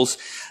obstacles,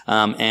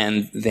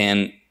 and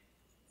then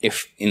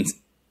if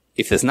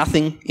there's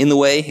nothing in the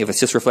way, if it's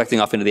just reflecting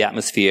off into the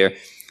atmosphere,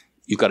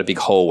 you've got a big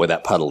hole where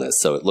that puddle is.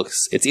 So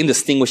it's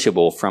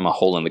indistinguishable from a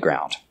hole in the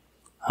ground.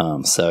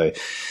 So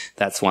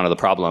that's one of the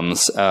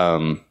problems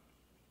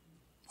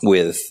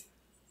with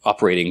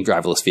operating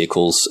driverless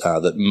vehicles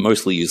that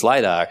mostly use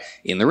LiDAR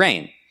in the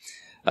rain.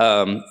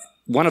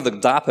 One of the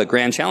DARPA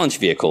Grand Challenge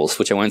vehicles,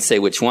 which I won't say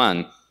which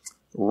one,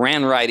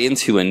 ran right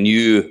into a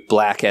new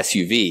black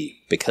SUV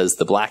because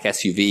the black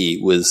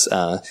SUV was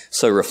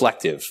so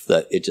reflective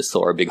that it just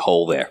saw a big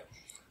hole there.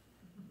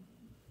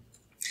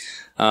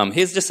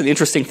 Here's just an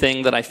interesting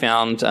thing that I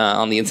found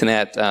on the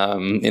internet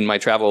in my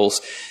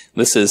travels.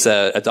 This is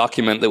a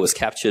document that was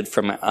captured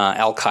from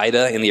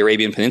Al-Qaeda in the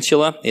Arabian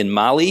Peninsula in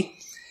Mali.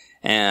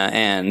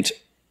 And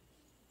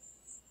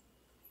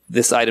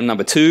this item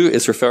number 2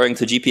 is referring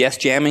to GPS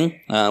jamming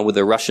with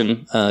a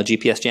Russian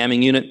GPS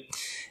jamming unit.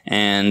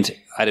 And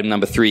item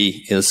number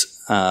 3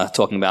 is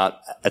talking about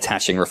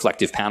attaching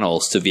reflective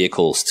panels to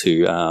vehicles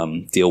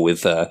to deal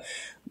with laser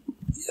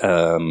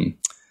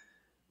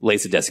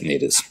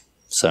designators.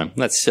 So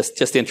that's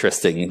just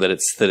interesting that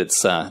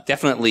it's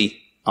definitely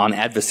on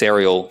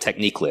adversarial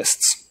technique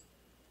lists.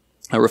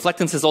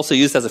 Reflectance is also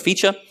used as a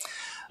feature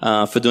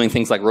for doing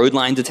things like road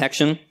line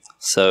detection.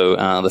 So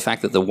the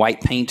fact that the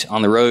white paint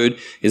on the road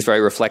is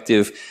very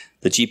reflective,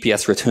 the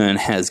GPS return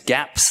has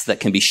gaps that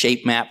can be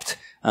shape mapped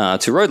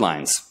to road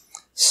lines.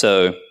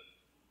 So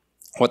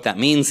what that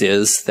means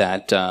is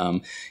that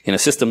in a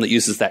system that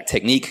uses that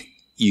technique,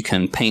 you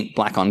can paint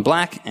black on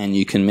black, and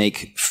you can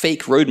make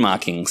fake road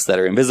markings that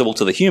are invisible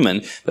to the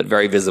human, but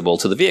very visible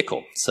to the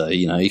vehicle. So,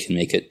 you can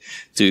make it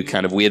do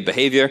kind of weird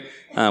behavior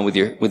with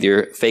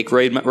your fake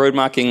road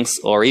markings,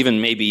 or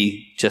even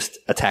maybe just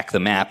attack the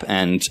map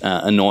and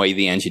annoy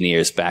the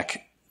engineers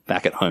back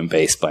at home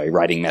base by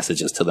writing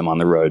messages to them on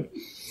the road.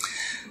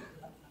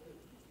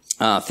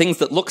 Things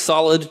that look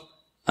solid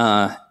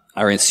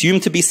are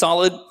assumed to be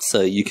solid,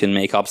 so you can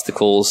make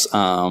obstacles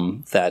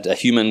that a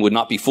human would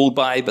not be fooled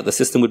by, but the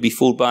system would be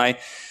fooled by.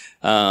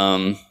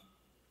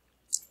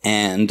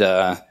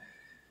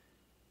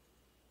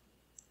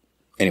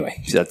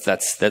 Anyway,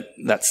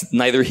 that's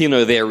neither here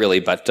nor there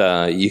really, but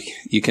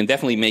you can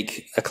definitely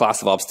make a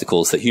class of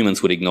obstacles that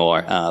humans would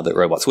ignore that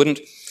robots wouldn't.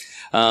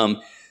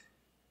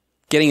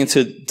 Getting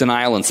into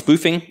denial and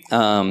spoofing.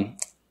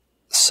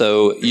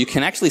 So you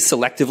can actually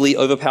selectively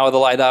overpower the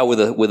LiDAR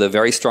with a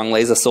very strong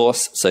laser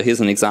source. So here's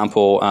an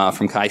example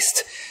from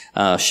KAIST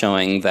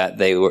showing that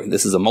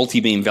this is a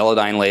multi-beam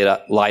Velodyne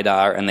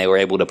LiDAR, and they were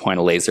able to point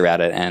a laser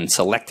at it and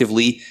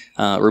selectively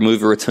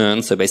remove a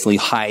return. So basically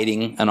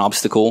hiding an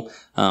obstacle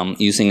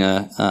using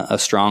a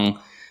strong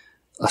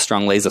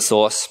laser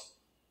source.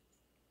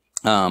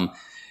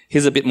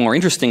 Here's a bit more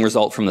interesting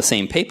result from the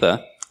same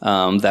paper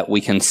that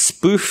we can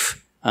spoof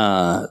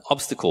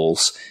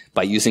obstacles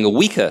by using a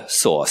weaker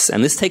source.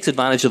 And this takes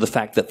advantage of the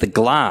fact that the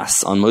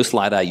glass on most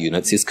LiDAR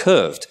units is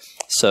curved.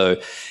 So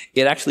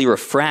it actually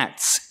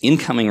refracts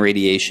incoming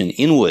radiation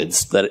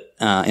inwards that,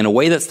 in a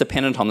way that's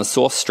dependent on the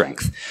source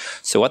strength.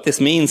 So what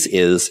this means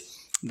is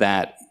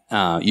that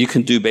you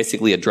can do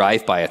basically a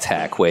drive-by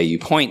attack where you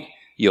point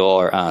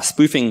your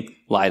spoofing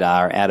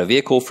LiDAR at a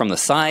vehicle from the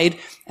side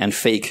and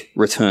fake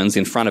returns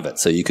in front of it.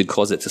 So you could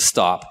cause it to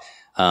stop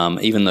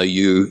even though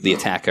you, the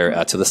attacker,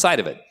 are to the side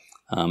of it.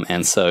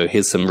 And so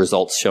here's some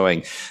results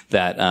showing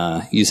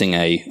that using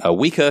a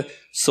weaker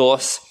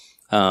source,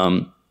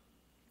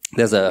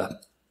 there's a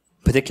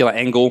particular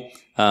angle,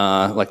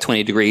 like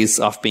 20 degrees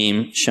off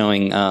beam,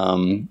 showing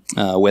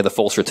where the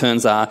false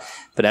returns are.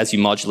 But as you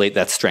modulate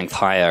that strength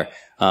higher,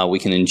 we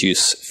can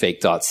induce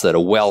fake dots that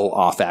are well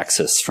off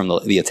axis from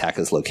the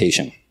attacker's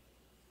location.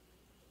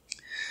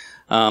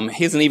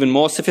 Here's an even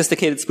more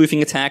sophisticated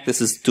spoofing attack. This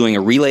is doing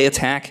a relay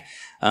attack,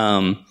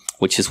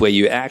 which is where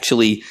you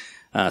actually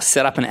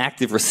set up an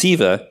active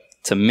receiver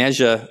to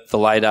measure the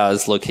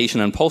LiDAR's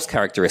location and pulse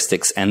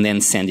characteristics and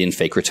then send in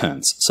fake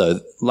returns. So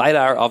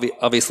LiDAR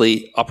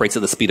obviously operates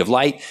at the speed of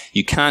light.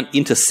 You can't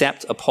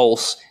intercept a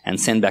pulse and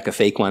send back a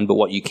fake one, but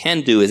what you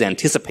can do is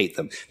anticipate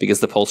them because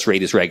the pulse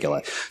rate is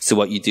regular. So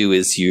what you do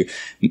is you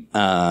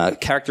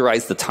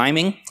characterize the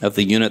timing of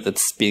the unit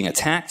that's being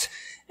attacked,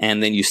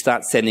 and then you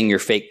start sending your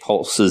fake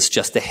pulses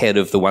just ahead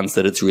of the ones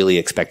that it's really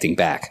expecting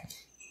back.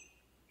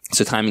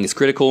 So timing is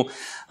critical,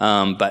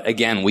 but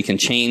again, we can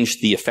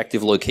change the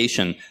effective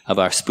location of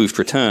our spoofed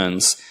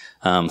returns.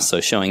 So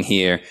showing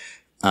here,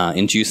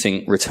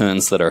 inducing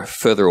returns that are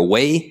further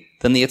away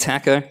than the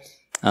attacker,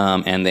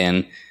 and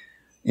then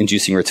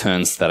inducing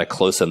returns that are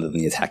closer than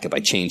the attacker by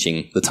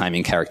changing the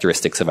timing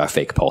characteristics of our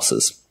fake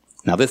pulses.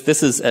 Now,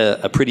 this is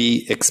a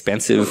pretty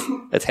expensive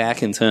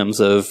attack in terms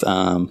of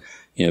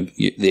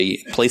the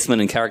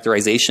placement and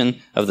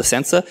characterization of the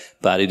sensor,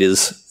 but it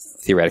is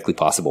theoretically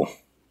possible.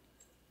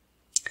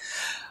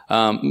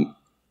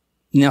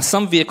 Now,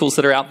 some vehicles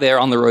that are out there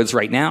on the roads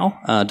right now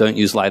don't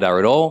use LiDAR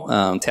at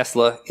all.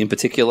 Tesla, in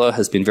particular,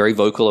 has been very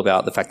vocal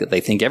about the fact that they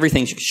think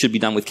everything should be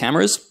done with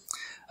cameras.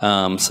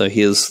 So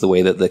here's the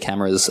way that the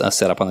cameras are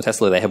set up on the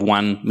Tesla. They have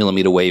 1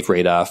 millimeter wave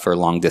radar for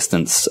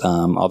long-distance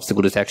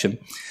obstacle detection.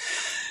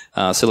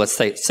 So let's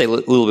say a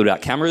little bit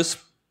about cameras.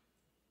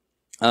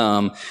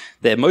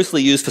 They're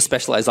mostly used for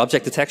specialized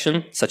object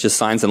detection, such as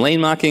signs and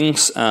lane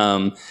markings.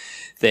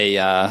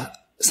 They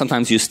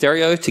sometimes use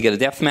stereo to get a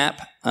depth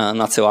map,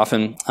 not so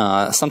often.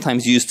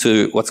 Sometimes used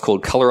to what's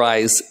called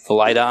colorize the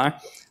LiDAR.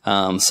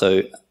 So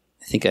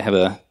I think I have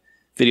a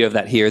video of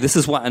that here. This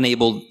is what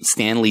enabled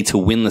Stanley to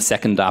win the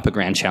second DARPA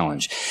Grand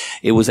Challenge.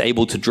 It was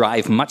able to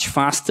drive much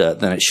faster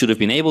than it should have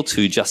been able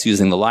to just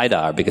using the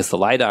LiDAR, because the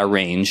LiDAR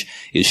range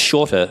is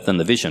shorter than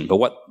the vision. But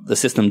what the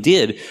system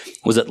did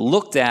was it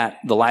looked at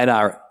the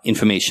LiDAR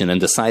information and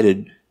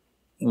decided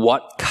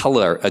what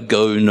color a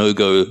go,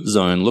 no-go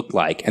zone looked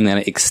like, and then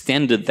it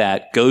extended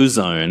that go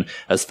zone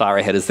as far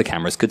ahead as the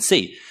cameras could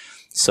see.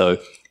 So,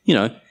 you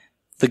know,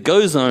 the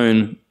go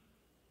zone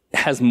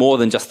has more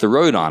than just the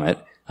road on it,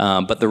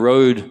 but the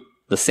road,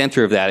 the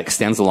center of that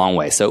extends a long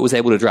way. So it was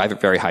able to drive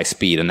at very high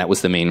speed, and that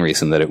was the main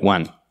reason that it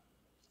won.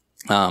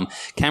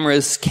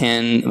 Cameras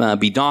can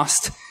be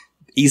DOSed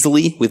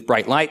easily with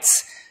bright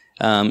lights,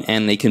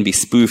 and they can be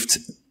spoofed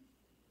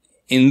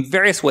in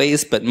various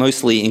ways, but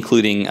mostly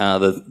including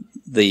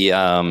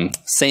the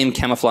same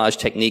camouflage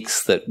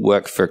techniques that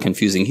work for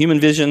confusing human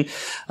vision,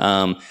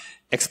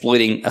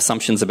 exploiting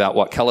assumptions about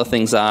what color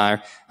things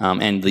are,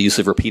 and the use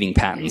of repeating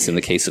patterns in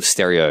the case of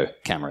stereo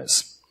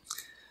cameras.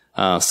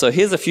 So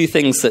here's a few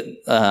things that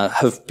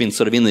have been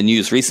sort of in the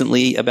news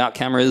recently about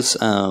cameras,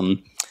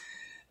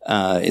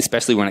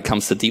 especially when it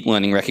comes to deep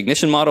learning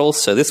recognition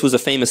models. So this was a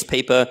famous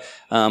paper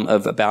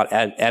about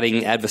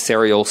adding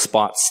adversarial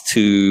spots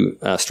to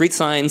street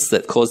signs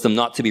that caused them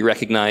not to be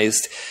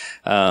recognized.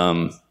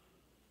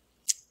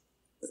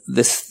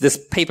 This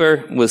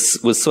paper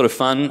was sort of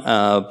fun,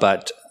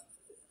 but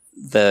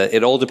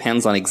it all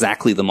depends on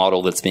exactly the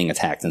model that's being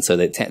attacked, and so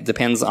that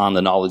depends on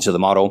the knowledge of the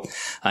model.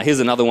 Here's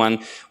another one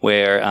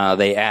where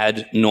they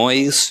add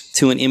noise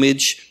to an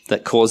image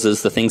that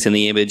causes the things in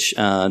the image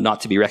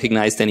not to be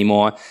recognized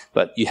anymore,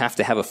 but you have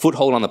to have a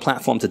foothold on the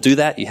platform to do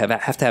that. You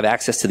have to have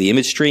access to the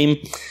image stream.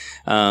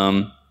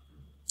 So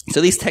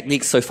these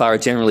techniques so far are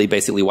generally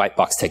basically white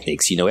box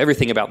techniques. You know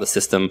everything about the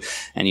system,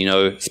 and you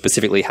know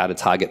specifically how to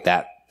target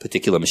that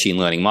particular machine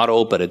learning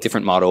model, but a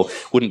different model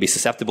wouldn't be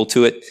susceptible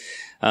to it.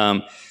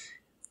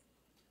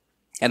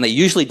 And they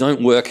usually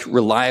don't work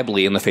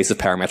reliably in the face of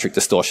parametric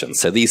distortion.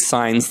 So these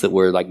signs that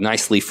were like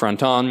nicely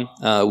front on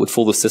would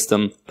fool the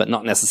system, but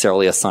not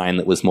necessarily a sign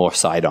that was more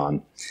side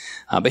on.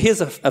 But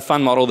here's a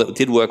fun model that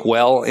did work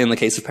well in the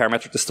case of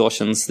parametric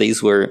distortions.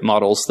 These were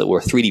models that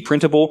were 3D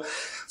printable.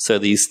 So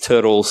these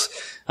turtles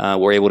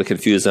were able to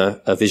confuse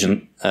a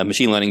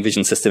machine learning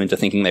vision system into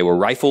thinking they were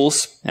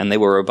rifles, and they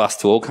were robust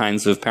to all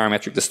kinds of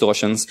parametric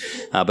distortions.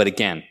 But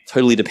again,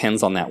 totally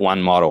depends on that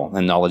one model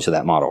and knowledge of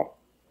that model.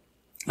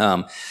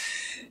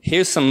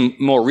 Here's some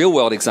more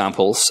real-world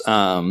examples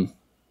of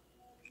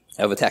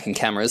attacking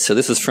cameras. So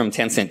this is from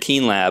Tencent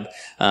Keen Lab,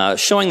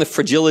 showing the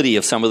fragility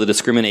of some of the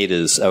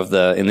discriminators of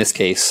in this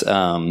case,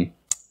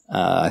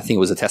 I think it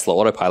was a Tesla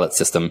autopilot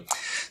system.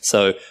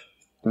 So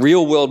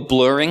real-world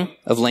blurring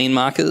of lane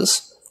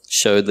markers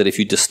showed that if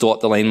you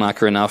distort the lane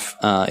marker enough,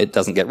 it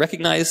doesn't get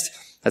recognized.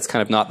 That's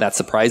kind of not that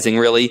surprising,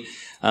 really.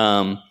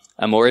 A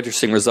more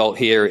interesting result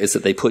here is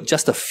that they put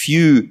just a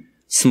few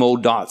small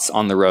dots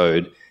on the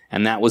road,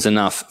 and that was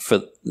enough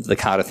for the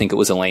car to think it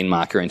was a lane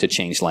marker and to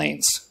change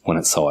lanes when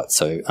it saw it.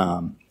 So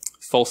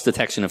false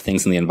detection of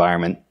things in the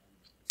environment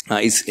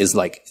is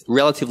like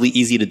relatively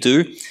easy to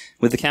do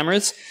with the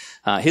cameras.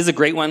 Here's a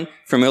great one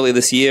from earlier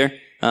this year,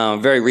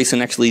 very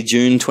recent actually,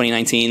 June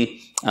 2019.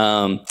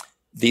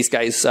 These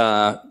guys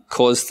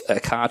caused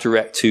a car to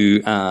wreck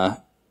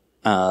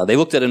they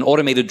looked at an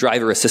automated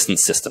driver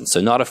assistance system,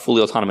 so not a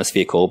fully autonomous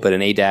vehicle, but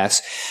an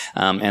ADAS,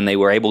 and they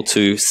were able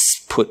to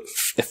put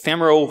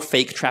ephemeral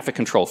fake traffic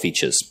control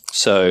features.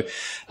 So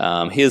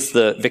here's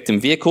the victim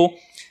vehicle.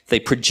 They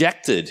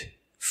projected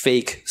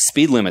fake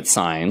speed limit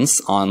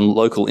signs on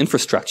local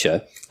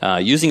infrastructure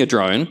using a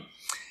drone,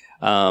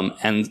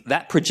 and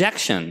that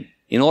projection,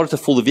 in order to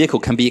fool the vehicle,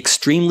 can be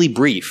extremely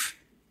brief.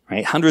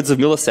 Right? Hundreds of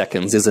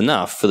milliseconds is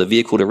enough for the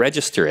vehicle to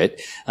register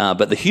it,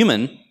 but the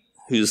human,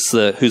 who's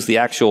the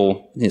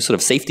actual sort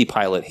of safety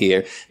pilot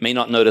here, may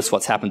not notice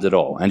what's happened at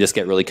all and just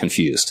get really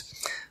confused.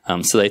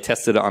 So they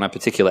tested it on a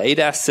particular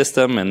ADAS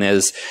system, and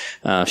there's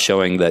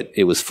showing that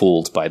it was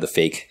fooled by the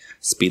fake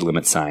speed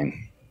limit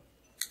sign.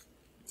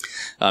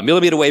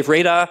 Millimeter wave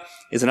radar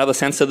is another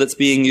sensor that's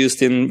being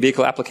used in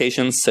vehicle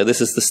applications. So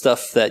this is the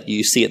stuff that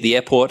you see at the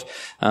airport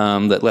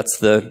that lets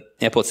the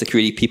airport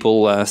security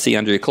people see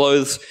under your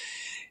clothes.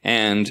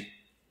 And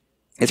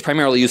it's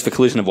primarily used for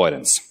collision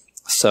avoidance.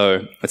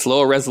 So it's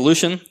lower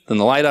resolution than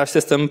the LiDAR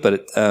system,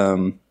 but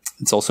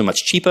it's also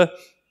much cheaper.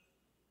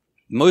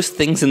 Most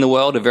things in the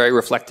world are very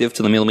reflective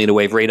to the millimeter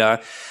wave radar,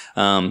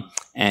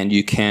 and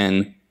you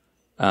can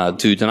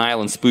do denial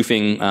and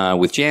spoofing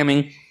with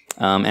jamming,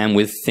 and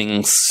with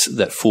things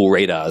that fool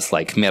radars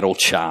like metal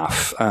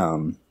chaff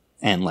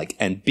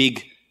and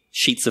big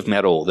sheets of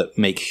metal that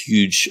make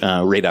huge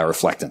radar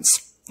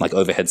reflectance, like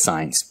overhead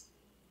signs.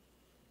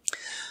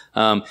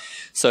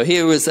 So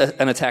here was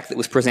an attack that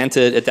was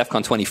presented at DEF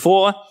CON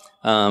 24,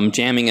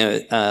 jamming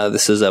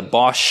this is a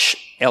Bosch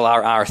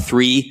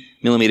LRR3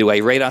 millimeter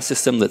wave radar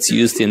system that's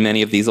used in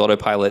many of these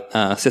autopilot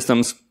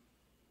systems.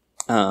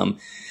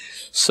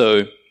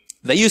 So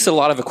they used a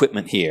lot of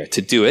equipment here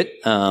to do it.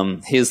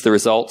 Here's the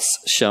results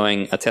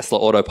showing a Tesla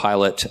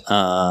autopilot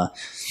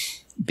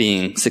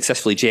being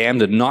successfully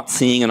jammed and not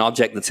seeing an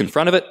object that's in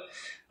front of it.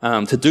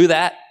 To do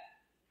that,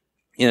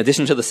 in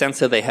addition to the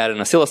sensor, they had an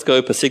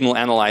oscilloscope, a signal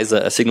analyzer,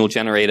 a signal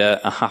generator,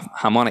 a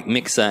harmonic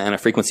mixer, and a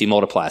frequency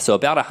multiplier. So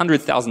about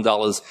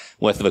 $100,000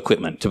 worth of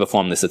equipment to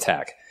perform this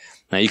attack.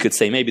 Now you could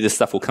say maybe this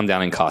stuff will come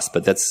down in cost,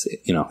 but that's,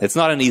 it's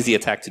not an easy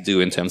attack to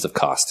do in terms of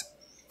cost.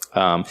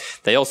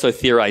 They also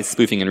theorized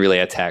spoofing and relay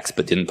attacks,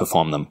 but didn't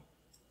perform them.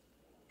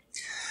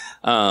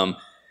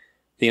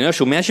 The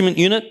inertial measurement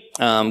unit,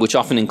 which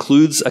often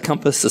includes a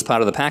compass as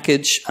part of the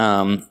package,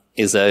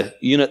 is a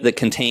unit that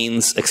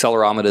contains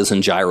accelerometers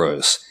and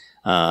gyros,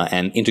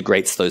 and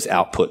integrates those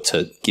output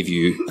to give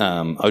you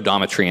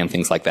odometry and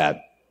things like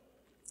that.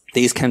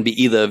 These can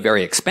be either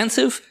very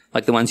expensive,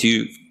 like the ones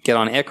you get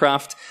on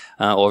aircraft,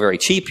 or very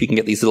cheap. You can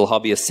get these little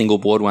hobbyist single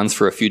board ones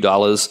for a few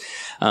dollars.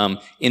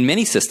 In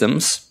many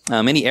systems,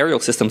 many aerial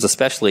systems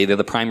especially, they're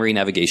the primary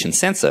navigation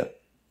sensor.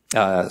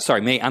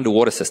 Many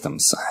underwater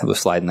systems. I have a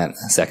slide in that in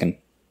a second.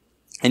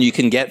 And you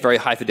can get very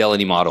high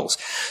fidelity models.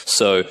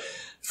 So,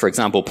 for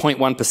example,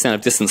 0.1%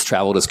 of distance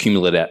traveled is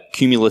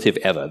cumulative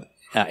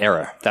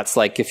error. That's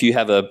like if you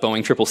have a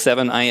Boeing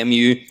 777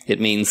 IMU,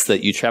 it means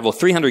that you travel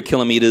 300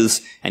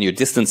 kilometers and your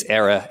distance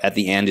error at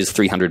the end is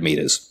 300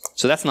 meters.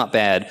 So that's not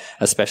bad,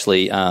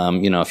 especially,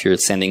 if you're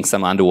sending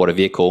some underwater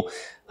vehicle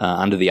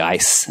under the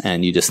ice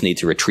and you just need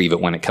to retrieve it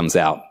when it comes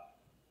out.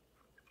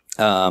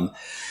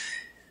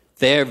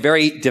 They're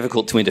very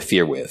difficult to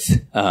interfere with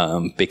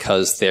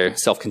because they're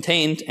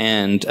self-contained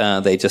and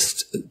they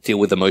just deal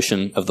with the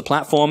motion of the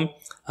platform.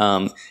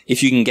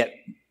 If you can get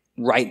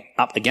right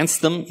up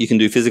against them, you can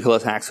do physical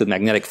attacks with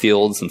magnetic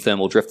fields and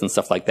thermal drift and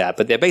stuff like that,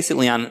 but they're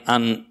basically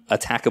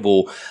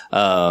unattackable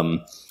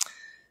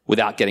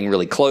without getting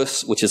really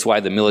close, which is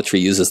why the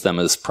military uses them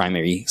as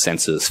primary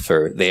sensors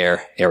for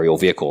their aerial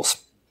vehicles.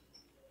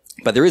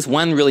 But there is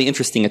one really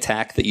interesting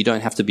attack that you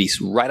don't have to be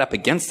right up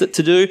against it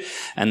to do,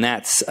 and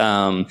that's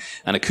an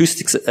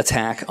acoustics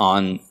attack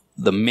on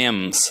the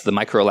MEMS, the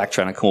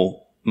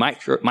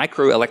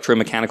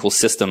microelectromechanical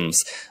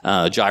systems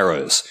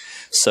gyros.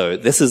 So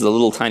this is a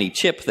little tiny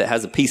chip that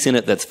has a piece in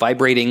it that's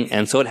vibrating,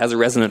 and so it has a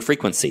resonant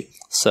frequency.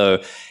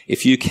 So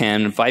if you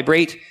can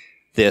vibrate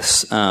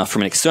this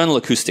from an external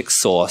acoustic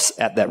source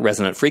at that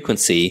resonant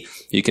frequency,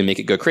 you can make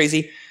it go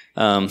crazy.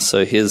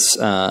 So here's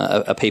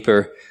a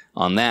paper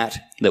on that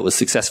was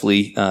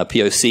successfully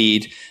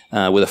POC'd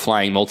with a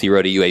flying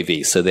multi-rotor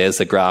UAV. So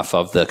there's a graph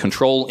of the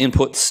control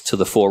inputs to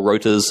the 4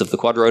 rotors of the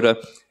quadrotor,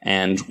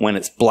 and when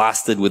it's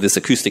blasted with this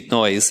acoustic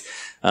noise,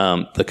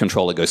 the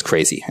controller goes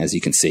crazy, as you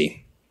can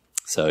see.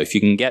 So if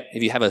you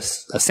have a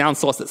sound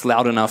source that's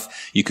loud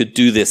enough, you could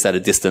do this at a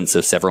distance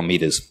of several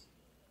meters.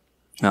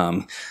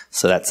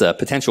 So that's a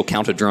potential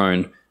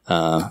counter-drone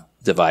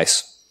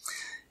device.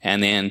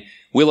 And then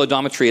wheel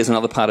odometry is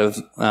another part of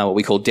what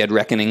we call dead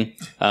reckoning.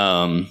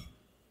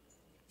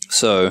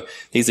 So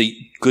these are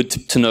good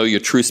to know your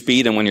true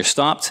speed and when you're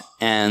stopped.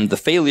 And the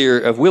failure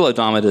of wheel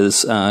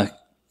odometers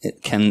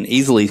it can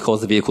easily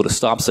cause the vehicle to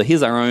stop. So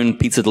here's our own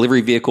pizza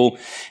delivery vehicle,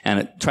 and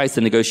it tries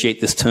to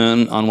negotiate this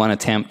turn on one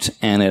attempt,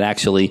 and it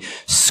actually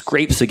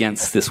scrapes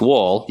against this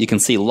wall. You can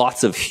see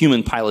lots of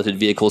human-piloted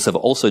vehicles have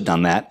also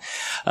done that,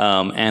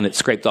 and it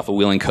scraped off a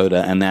wheel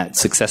encoder, and that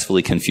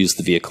successfully confused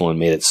the vehicle and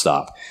made it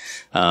stop.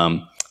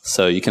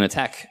 So you can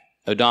attack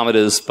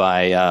odometers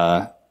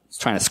by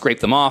trying to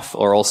scrape them off,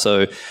 or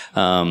also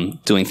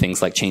doing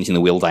things like changing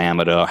the wheel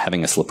diameter or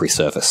having a slippery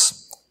surface.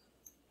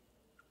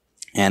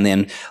 And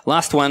then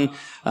last one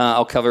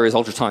I'll cover is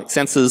ultrasonic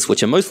sensors,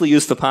 which are mostly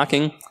used for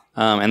parking,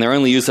 and they're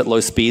only used at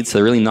low speed, so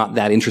they're really not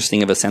that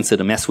interesting of a sensor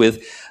to mess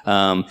with.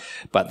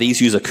 But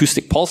these use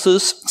acoustic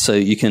pulses, so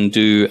you can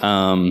do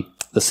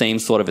the same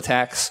sort of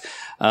attacks.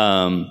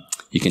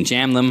 You can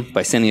jam them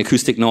by sending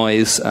acoustic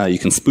noise. You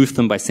can spoof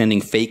them by sending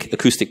fake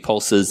acoustic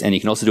pulses. And you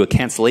can also do a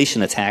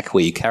cancellation attack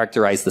where you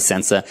characterize the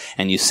sensor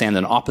and you send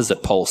an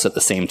opposite pulse at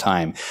the same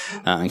time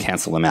and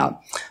cancel them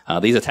out.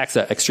 These attacks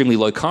are extremely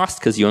low cost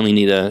because you only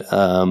need an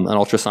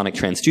ultrasonic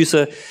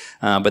transducer,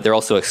 but they're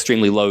also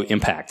extremely low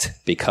impact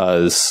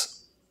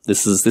because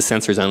this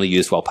sensor is only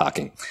used while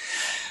parking.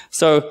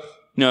 So,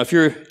 if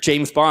you're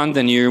James Bond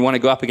and you want to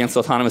go up against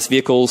autonomous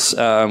vehicles,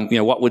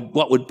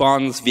 what would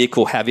Bond's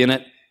vehicle have in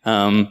it?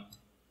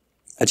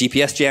 A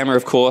GPS jammer,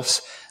 of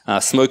course,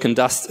 smoke and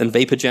dust and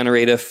vapor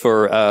generator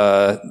for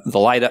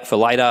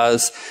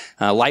LiDARs,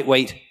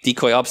 lightweight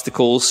decoy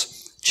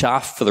obstacles,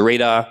 chaff for the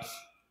radar,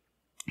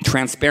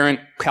 transparent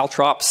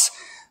caltrops,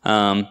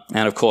 and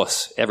of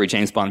course, every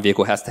James Bond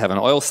vehicle has to have an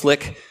oil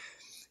slick.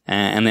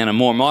 And then a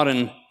more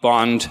modern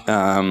Bond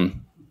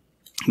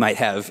might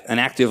have an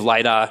active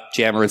LiDAR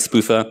jammer and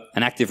spoofer,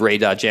 an active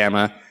radar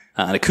jammer,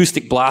 an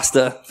acoustic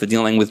blaster for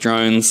dealing with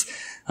drones,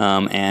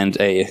 and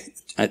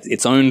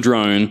its own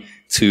drone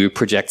to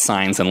project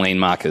signs and lane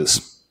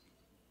markers.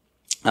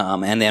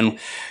 And then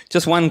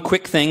just one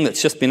quick thing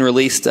that's just been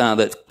released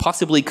that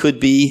possibly could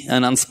be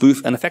an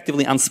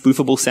effectively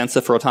unspoofable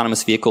sensor for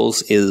autonomous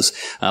vehicles is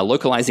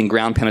localizing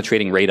ground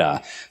penetrating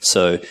radar.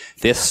 So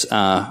this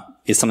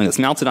is something that's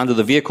mounted under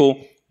the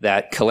vehicle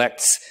that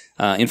collects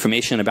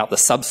information about the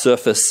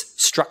subsurface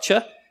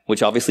structure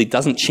which obviously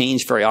doesn't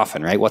change very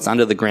often, right? What's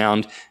under the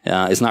ground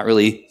is not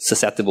really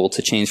susceptible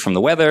to change from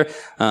the weather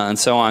and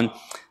so on.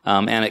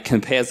 And it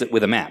compares it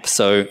with a map.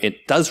 So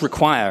it does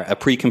require a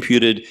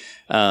pre-computed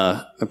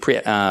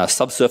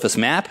subsurface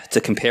map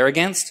to compare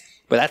against,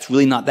 but that's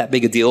really not that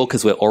big a deal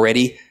because we're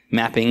already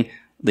mapping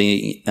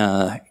the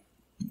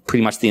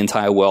pretty much the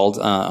entire world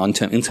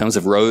in terms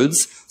of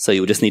roads. So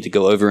you would just need to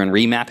go over and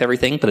remap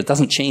everything, but it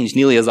doesn't change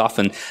nearly as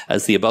often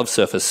as the above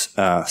surface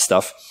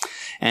stuff.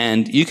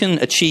 And you can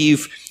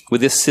achieve with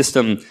this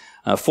system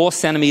 4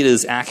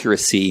 centimeters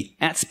accuracy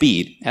at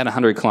speed at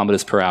 100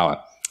 kilometers per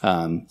hour.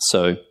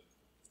 So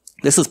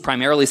this is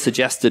primarily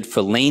suggested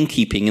for lane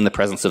keeping in the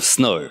presence of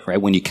snow,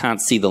 right? When you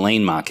can't see the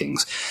lane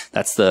markings.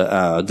 That's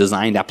the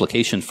designed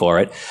application for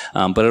it.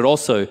 But it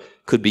also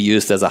could be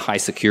used as a high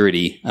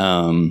security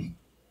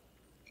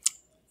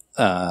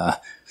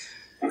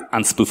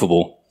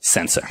unspoofable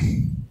sensor.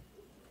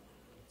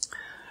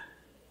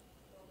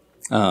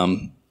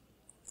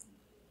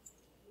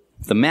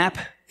 The map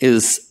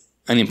is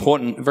an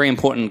very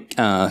important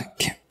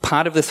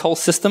part of this whole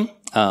system.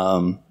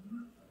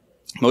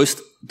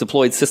 Most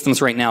deployed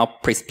systems right now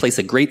place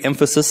a great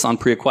emphasis on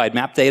pre-acquired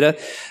map data.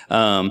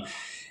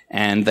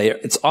 And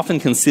it's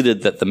often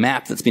considered that the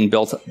map that's been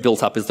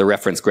built up is the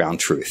reference ground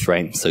truth,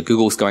 right? So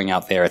Google's going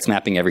out there, it's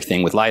mapping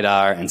everything with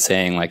LiDAR and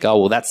saying like, oh,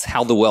 well, that's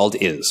how the world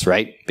is,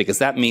 right? Because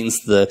that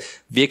means the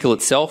vehicle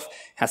itself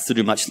has to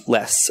do much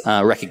less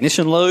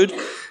recognition load.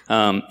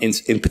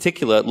 In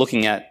particular,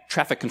 looking at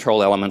traffic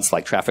control elements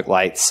like traffic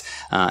lights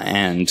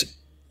and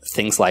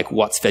things like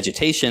what's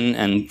vegetation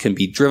and can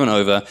be driven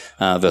over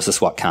versus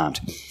what can't.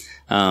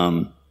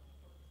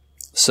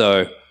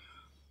 So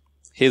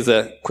here's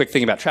a quick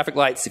thing about traffic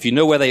lights. If you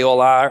know where they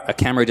all are, a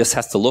camera just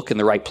has to look in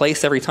the right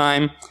place every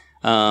time.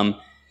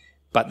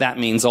 But that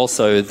means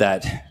also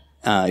that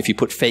if you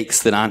put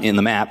fakes that aren't in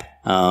the map,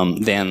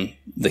 then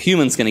the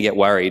human's going to get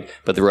worried,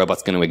 but the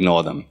robot's going to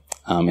ignore them.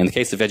 In the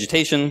case of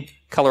vegetation,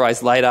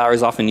 colorized LiDAR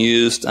is often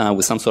used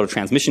with some sort of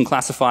transmission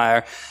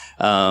classifier.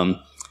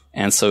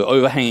 And so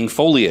overhanging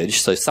foliage,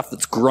 so stuff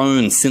that's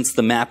grown since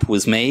the map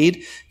was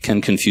made, can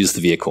confuse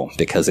the vehicle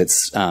because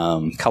its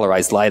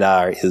colorized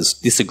LiDAR is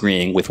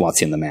disagreeing with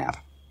what's in the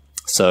map.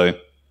 So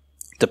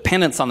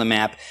dependence on the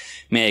map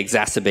may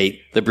exacerbate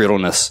the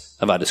brittleness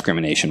of our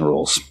discrimination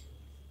rules.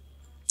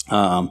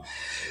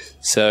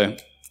 So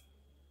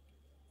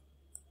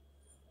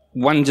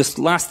one just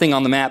last thing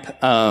on the map,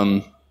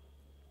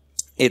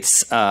 it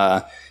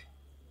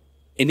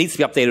needs to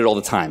be updated all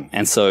the time.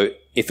 And so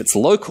if it's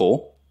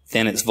local,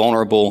 then it's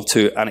vulnerable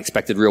to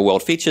unexpected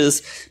real-world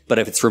features. But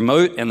if it's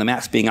remote and the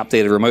map's being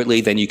updated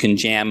remotely, then you can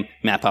jam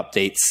map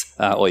updates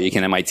or you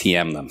can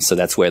MITM them. So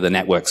that's where the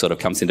network sort of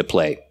comes into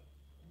play.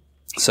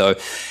 So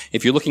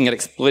if you're looking at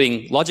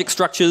exploiting logic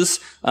structures,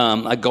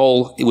 a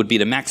goal would be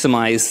to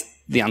maximize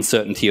the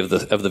uncertainty of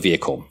the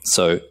vehicle.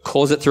 So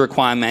cause it to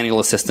require manual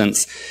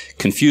assistance,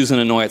 confuse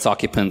and annoy its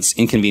occupants,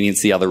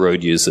 inconvenience the other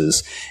road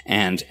users.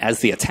 And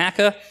as the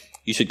attacker,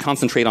 you should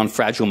concentrate on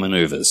fragile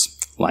maneuvers,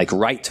 like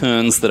right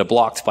turns that are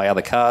blocked by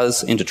other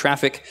cars into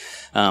traffic.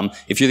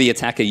 If you're the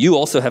attacker, you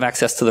also have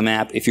access to the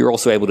map. If you're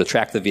also able to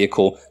track the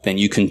vehicle, then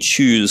you can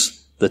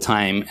choose the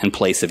time and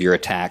place of your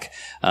attack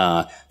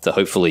to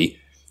hopefully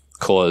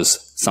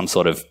cause some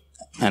sort of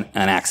an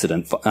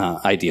accident,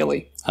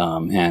 ideally.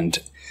 And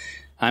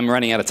I'm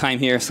running out of time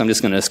here, so I'm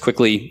just going to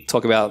quickly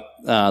talk about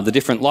the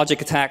different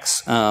logic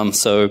attacks.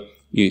 So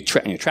you're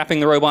trapping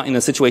the robot in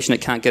a situation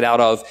it can't get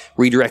out of,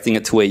 redirecting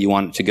it to where you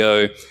want it to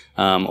go,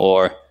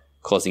 or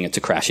causing it to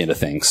crash into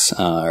things,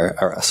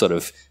 are sort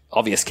of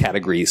obvious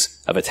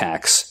categories of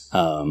attacks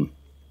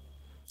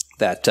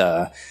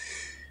that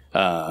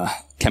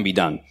can be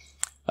done.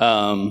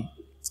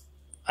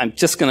 I'm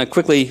just going to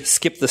quickly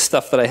skip the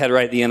stuff that I had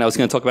right at the end. I was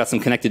going to talk about some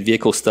connected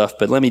vehicle stuff,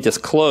 but let me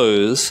just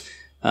close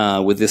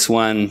with this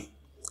one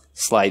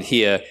slide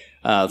here,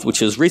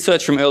 which is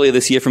research from earlier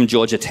this year from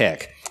Georgia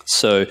Tech.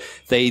 So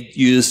they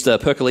used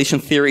percolation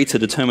theory to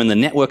determine the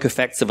network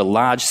effects of a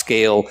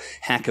large-scale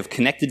hack of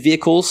connected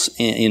vehicles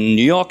in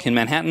New York, in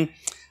Manhattan.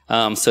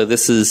 So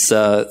this is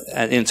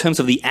in terms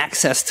of the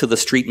access to the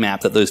street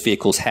map that those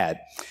vehicles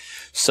had.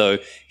 So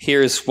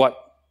here's what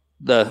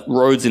the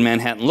roads in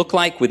Manhattan look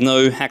like with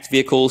no hacked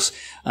vehicles.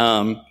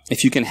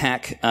 If you can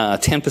hack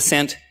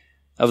 10%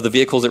 of the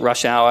vehicles at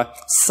rush hour,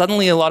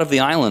 suddenly a lot of the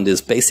island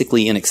is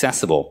basically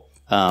inaccessible.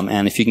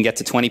 And if you can get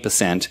to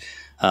 20%,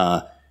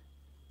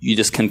 you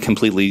just can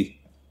completely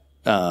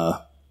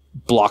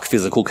block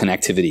physical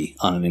connectivity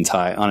on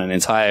an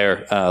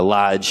entire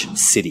large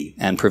city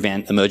and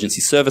prevent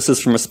emergency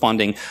services from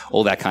responding,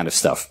 all that kind of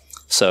stuff.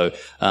 So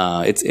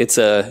it's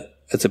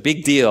a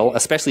big deal,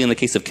 especially in the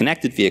case of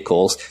connected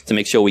vehicles, to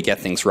make sure we get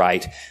things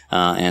right,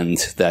 and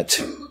that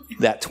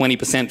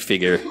 20%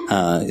 figure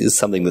is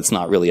something that's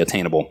not really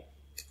attainable.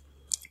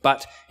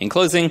 But in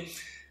closing,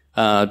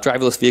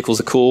 driverless vehicles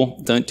are cool.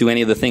 Don't do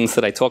any of the things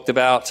that I talked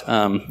about.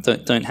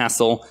 Don't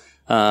hassle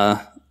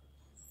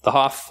the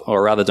HOF,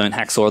 or rather don't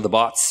hacksaw the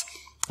bots.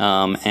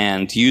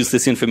 and use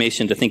this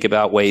information to think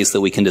about ways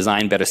that we can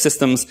design better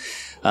systems,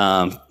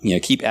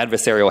 keep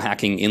adversarial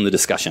hacking in the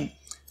discussion.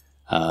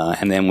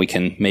 And then we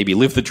can maybe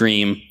live the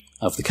dream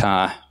of the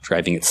car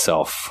driving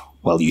itself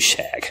while you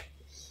shag.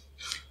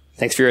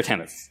 Thanks for your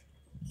attendance.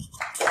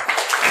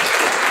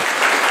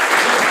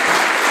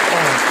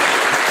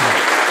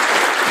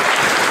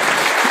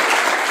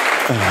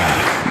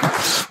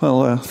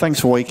 Well, thanks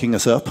for waking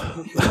us up.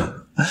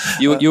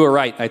 You were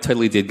right. I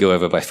totally did go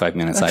over by 5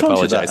 minutes. I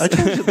apologize. I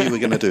told you we were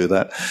going to do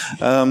that.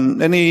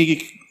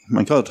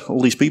 My God, all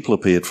these people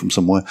appeared from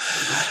somewhere.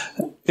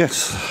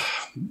 Yes.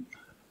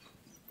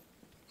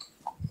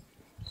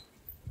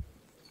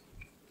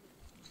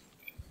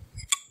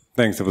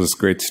 Thanks, that was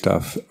great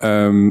stuff.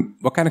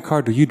 What kind of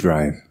car do you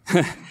drive?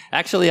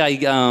 Actually,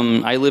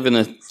 I live in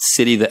a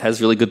city that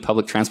has really good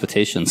public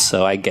transportation,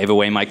 so I gave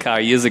away my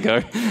car years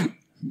ago.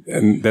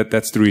 And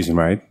that's the reason,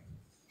 right?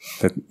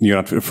 That you're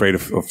not afraid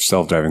of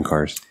self-driving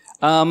cars.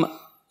 I'm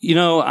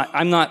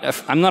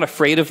not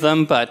afraid of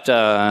them, but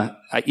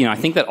I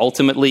think that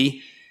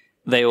ultimately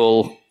they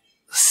will,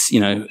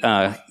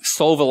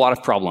 solve a lot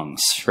of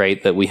problems,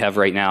 right, that we have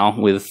right now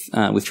with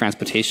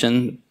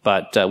transportation.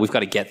 But we've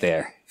got to get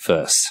there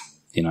first.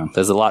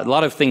 There's a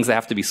lot of things that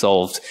have to be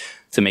solved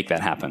to make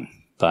that happen.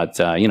 But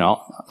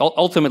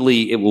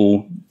ultimately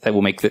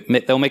they'll make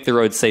the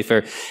roads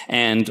safer,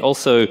 and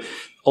also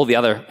all the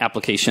other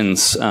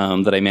applications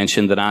that I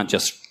mentioned that aren't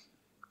just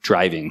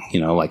driving,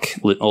 like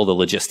all the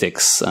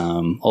logistics,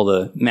 all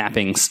the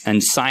mappings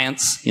and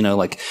science,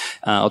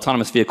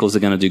 autonomous vehicles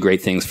are going to do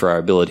great things for our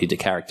ability to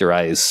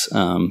characterize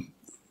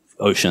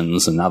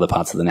oceans and other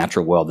parts of the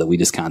natural world that we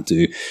just can't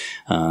do.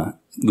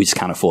 We just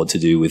can't afford to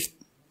do with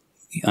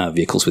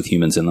vehicles with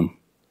humans in them.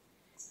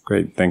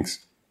 Great,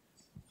 thanks.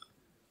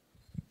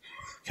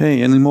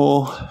 Okay, any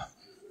more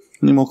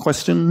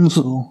questions?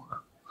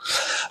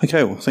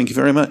 Okay, well, thank you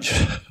very much.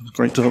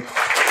 Great talk.